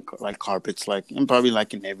have like carpets, and probably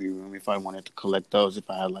in every room if I wanted to collect those. If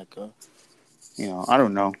I had I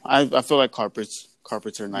don't know. I feel like carpets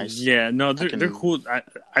are nice. Yeah, no, they're cool.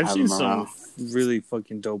 I've seen some really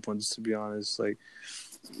fucking dope ones, to be honest. I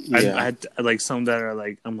had some that are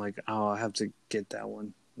I'm oh, I have to get that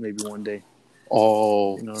one maybe one day.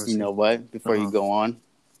 Oh, you know what? Before you go on,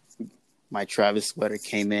 my Travis sweater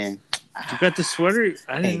came in. You got the sweater?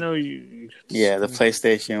 I didn't know you yeah, the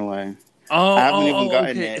PlayStation one. Oh, I haven't even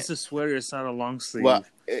gotten it. It's a sweater. It's not a long sleeve. Well,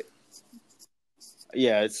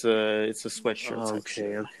 it's a sweatshirt. Oh,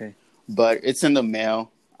 okay. But it's in the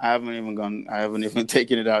mail. I haven't even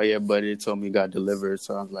taken it out yet. But it told me it got delivered.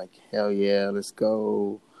 So I was like, hell yeah, let's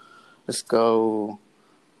go.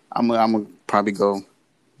 I'm gonna probably go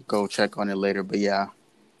check on it later. But yeah.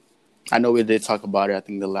 I know we did talk about it, I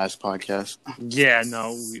think, the last podcast. Yeah,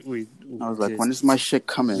 no, we I was like, when is my shit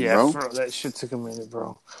coming, bro? Yeah, bro, that shit took a minute,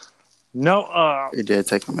 bro. No, it did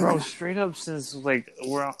take a minute. Bro, straight up, since,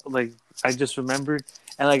 we're, I just remembered,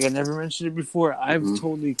 and, I never mentioned it before, I've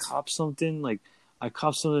totally copped something, I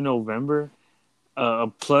copped something in November, a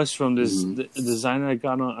plush from this designer I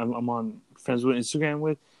got I'm on friends with Instagram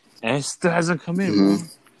with, and it still hasn't come in, bro. It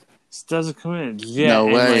still hasn't come in. Yeah, no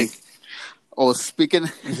way. Oh, speaking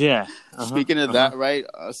of that, right?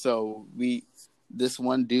 So this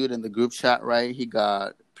one dude in the group chat, right? He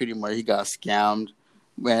got scammed.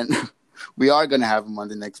 When we are gonna have him on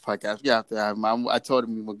the next podcast, you have to have him. I told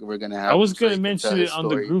him we're gonna have. I was gonna mention it on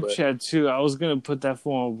the group chat too. I was gonna put that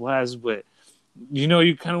for on blast, but you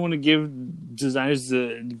kind of want to give designers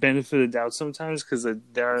the benefit of the doubt sometimes because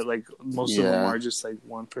they're most of them are just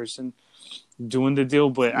one person doing the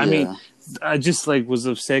deal. But I mean, I just was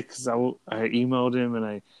upset because I emailed him and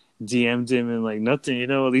I DM'd him and nothing,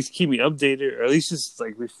 at least keep me updated or at least just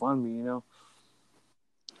refund me,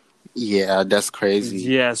 Yeah, that's crazy.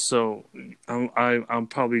 Yeah, so I'm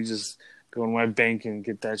probably just go to my bank and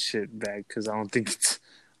get that shit back because I don't think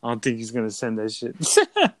I don't think he's gonna send that shit.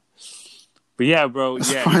 But yeah, bro.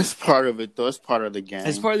 Yeah, it's part of it though. It's part of the game.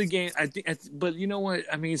 It's part of the game. I think, but you know what?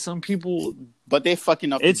 I mean, some people. But they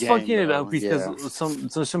fucking up. It's the game, fucking though. It up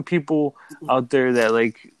because some people out there that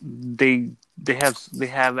like they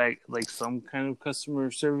have like some kind of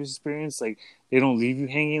customer service experience. Like they don't leave you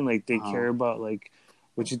hanging. Like they care about like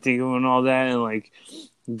what you think of and all that, and like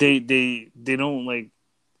they don't like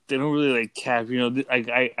they don't really like cap. You know, like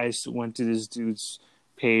I went to this dude's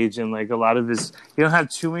page and like a lot of his he don't have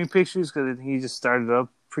too many pictures because I think he just started up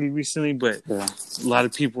pretty recently, but a lot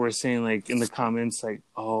of people were saying like in the comments like,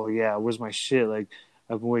 oh yeah, where's my shit? Like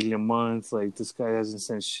I've been waiting a month, like this guy hasn't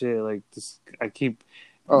sent shit, like this I keep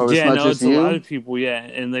it's a lot of people,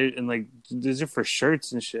 and like these are for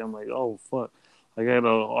shirts and shit. I'm like, oh fuck. I got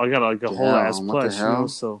like a whole ass plush, you know,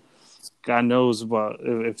 so God knows about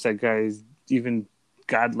if that guy's even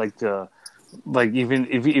got like the like even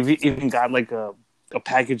if he even got like a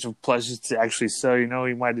package of plushes to actually sell, you know,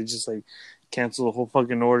 he might have just like canceled the whole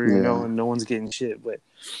fucking order, you know, and no one's getting shit. But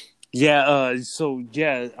so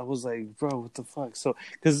I was like, bro, what the fuck? So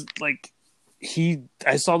because like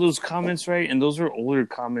I saw those comments, right, and those were older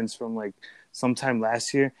comments from like sometime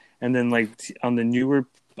last year, and then like on the newer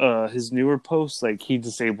his newer posts, like he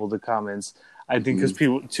disabled the comments. I think because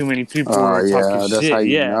too many people were talking that's shit. How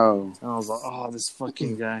you know. And I was like, oh, this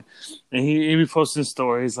fucking guy. And he be posting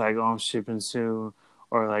stories like, oh, I'm shipping soon,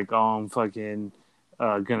 or like, oh, I'm fucking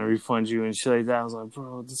gonna refund you and shit like that. I was like,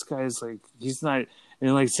 bro, this guy's like, he's not,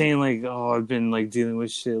 and like saying like, oh, I've been like dealing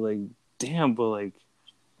with shit. Like, damn, but like,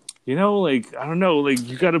 you know, like I don't know, like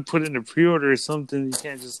you got to put in a pre-order or something. You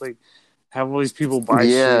can't just like have all these people buy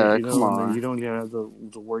shit, you know, and then you don't even have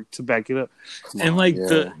the work to back it up.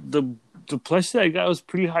 The plush that I got was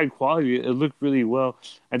pretty high quality. It looked really well.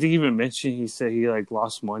 I think even mentioned he said he like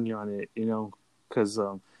lost money on it, you know, because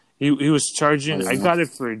he was charging. I got it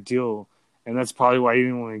for a deal, and that's probably why he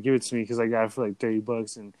didn't want to give it to me because I got it for like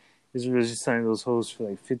 $30, and he's really just selling those hoes for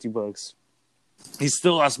like $50. He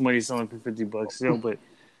still lost money selling for $50, you know. But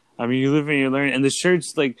I mean, you live and you learn. And the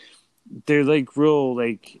shirts, like, they're like real,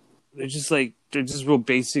 like they're just real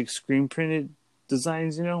basic screen printed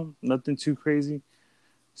designs, you know, nothing too crazy.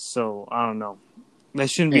 So I don't know. That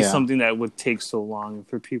shouldn't be something that would take so long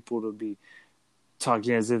for people to be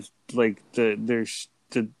talking as if like they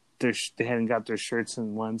hadn't got their shirts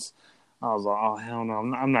in once. I was like, oh hell no,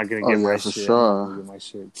 I'm not gonna get my shit. Sure. I'm not gonna get my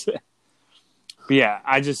shit. But yeah,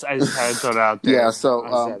 I just had to throw it out there. Yeah, so I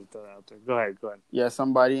just had to throw it out there. Go ahead. Yeah,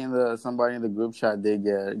 somebody in the group chat did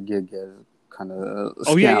get kind of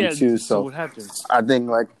scammed too. So what happened? I think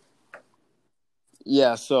like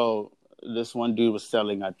so this one dude was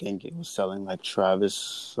selling. I think it was selling like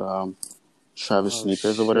Travis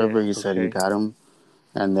sneakers or whatever. He said he got them,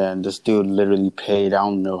 and then this dude literally paid. I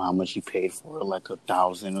don't know how much he paid for it, like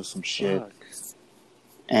 $1,000 or some shit. Fuck.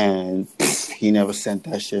 And he never sent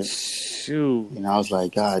that shit. Shoot. And I was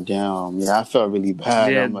like, God damn. Yeah, I felt really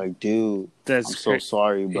bad. I'm like, dude, I'm so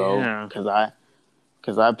sorry, bro.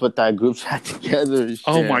 Because I put that group chat together and shit.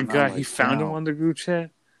 Oh, my God. Like, he found him on the group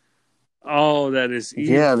chat? Oh, that is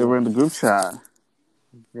evil. Yeah, they were in the group chat.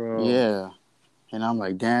 Bro. Yeah. And I'm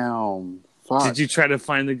like, damn. Fuck. Did you try to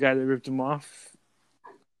find the guy that ripped him off?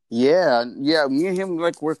 Yeah. Me and him,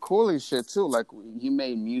 like, we're cool and shit, too. Like, he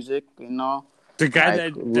made music, you know. The guy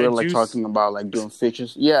like, we were like talking about like doing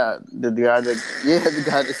features. Yeah, the guy that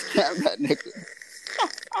scammed that nigga.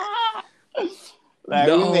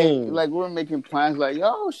 Like we were making plans. Like,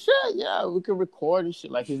 yo, shit, yeah, we could record and shit.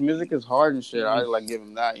 Like his music is hard and shit. I like give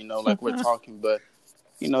him that, you know. Like we're talking, but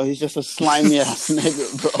you know, he's just a slimy ass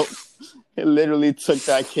nigga, bro. He literally took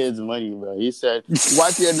that kid's money, bro. He said,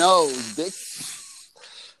 "Wipe your nose, dick."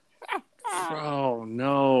 Bro,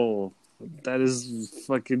 no. That is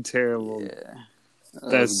fucking terrible. Yeah.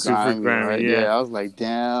 That's super grimy, right? Yeah, I was like,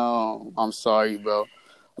 damn, I'm sorry, bro.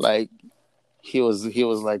 Like, he was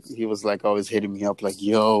like always hitting me up, like,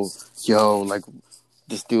 yo, like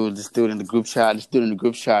this dude in the group chat,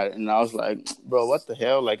 and I was like, bro, what the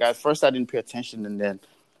hell? Like, at first I didn't pay attention, and then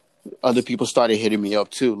other people started hitting me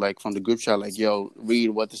up too, like from the group chat, like, yo,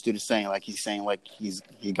 read what this dude is saying, like he's saying like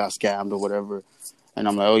he got scammed or whatever. And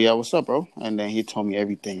I'm like, oh, yeah, what's up, bro? And then he told me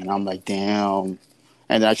everything. And I'm like, damn.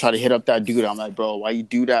 And then I try to hit up that dude. I'm like, bro, why you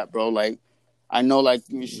do that, bro? Like, I know, like,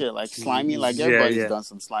 shit, like, slimy. Like, everybody's done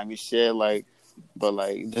some slimy shit. Like, but,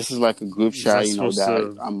 like, this is like a group chat, you know,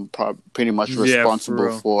 that I'm pretty much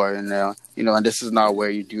responsible for. And, you know, and this is not where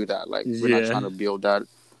you do that. Like, we're not trying to build that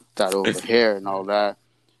over here and all that.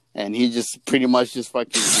 And he just pretty much just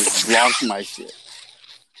fucking just blocked my shit.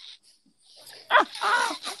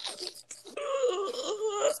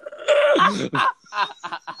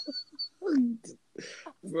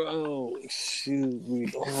 Bro, shoot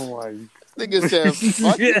me. Oh my. Nigga said,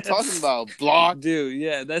 fuck yeah. you talking about? Block. Dude,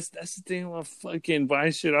 yeah, that's the thing about fucking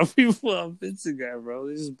buying shit off people on Instagram, bro.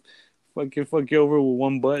 They just fuck you over with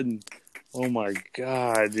one button. Oh my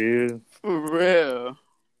god, dude. For real.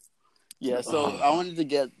 Yeah, so I wanted to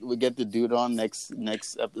get the dude on next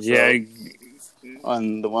episode. Yeah.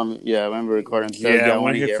 On the one, yeah, I remember recording Thursday. Yeah, I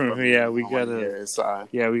want to hear from him. Yeah, we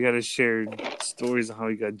gotta share stories on how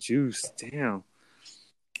he got juiced. Damn.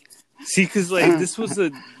 See, cause like this is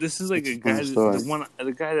like a guy,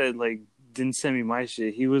 the guy that like didn't send me my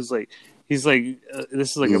shit. He's like, this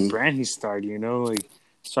is like a brand he started, you know, like.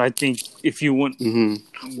 So I think if you want,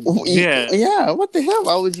 yeah, what the hell?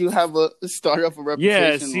 Why would you have start up a reputation?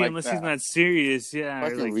 Yeah, see, like unless that? he's not serious, yeah,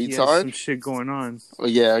 Fucking like retard. he has some shit going on. Well,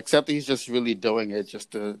 yeah, except he's just really doing it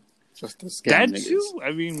just to scam that niggas. Too.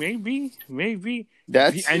 I mean, maybe.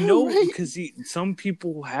 I know right? because some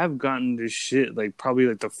people have gotten this shit like probably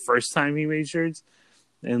like the first time he made shirts,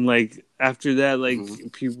 and like after that, like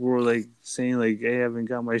people were like saying like, "Hey, I haven't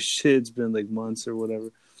got my shit. It's been like months or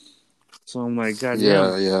whatever." So I'm like, God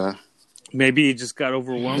damn. Yeah. Maybe it just got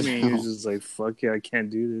overwhelming. He was just like, "Fuck yeah, I can't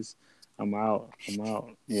do this. I'm out."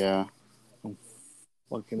 Yeah. I'm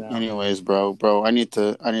fucking out. Anyways, bro, I need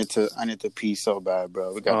to pee so bad,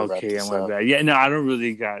 bro. We gotta wrap this up. Bad. Yeah, no, I don't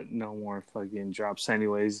really got no more fucking drops.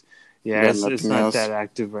 Anyways, yeah, it's not that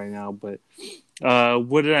active right now. But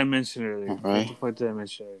what did I mention earlier? Right. What the fuck did I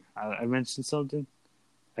mention earlier? I mentioned something.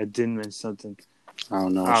 I didn't mention something. I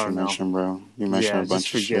don't know what you mentioned, bro. You mentioned a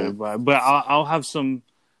bunch of shit. About it. But I'll have some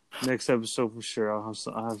next episode for sure. I'll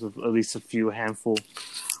have at least a handful.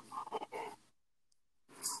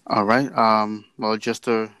 All right. Well, just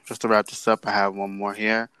to wrap this up, I have one more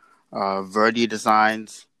here. Verdi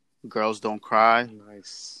Designs, Girls Don't Cry.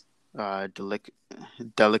 Nice.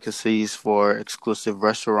 Delicacies for exclusive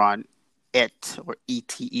restaurant or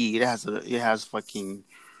ETE. It has fucking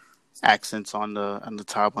accents on the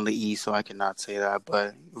top on the E, so I cannot say that.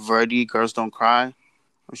 But Verdi, Girls Don't Cry.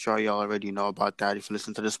 I'm sure y'all already know about that. If you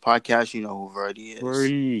listen to this podcast, you know who Verdi is.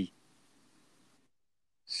 Verdi.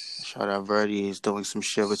 Shout out Verdi. He's doing some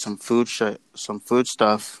shit with some food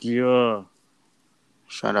stuff. Yeah.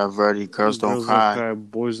 Shout out Verdi. Girls don't cry.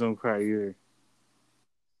 Boys don't cry either.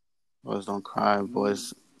 Boys don't cry.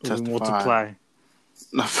 Boys testify.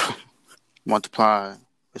 Multiply.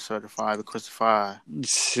 Be certified. Be crucified.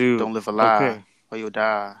 Shoot. Don't live a lie or you'll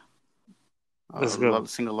die. Let's go.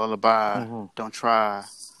 Sing a lullaby. Don't try.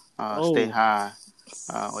 Stay high.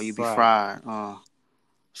 Or you be fried.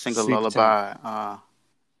 Sing a lullaby.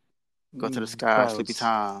 Go to the sky. Sleepy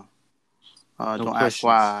time. Don't ask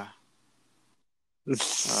why.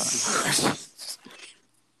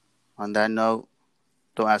 On that note,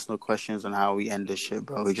 don't ask no questions on how we end this shit,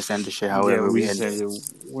 bro. We just end this shit however we end it.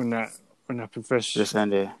 We're not professionals. Just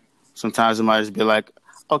end it. Sometimes it might just be like,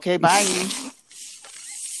 okay, bye.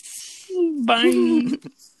 Bye.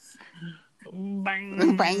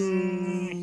 Bye.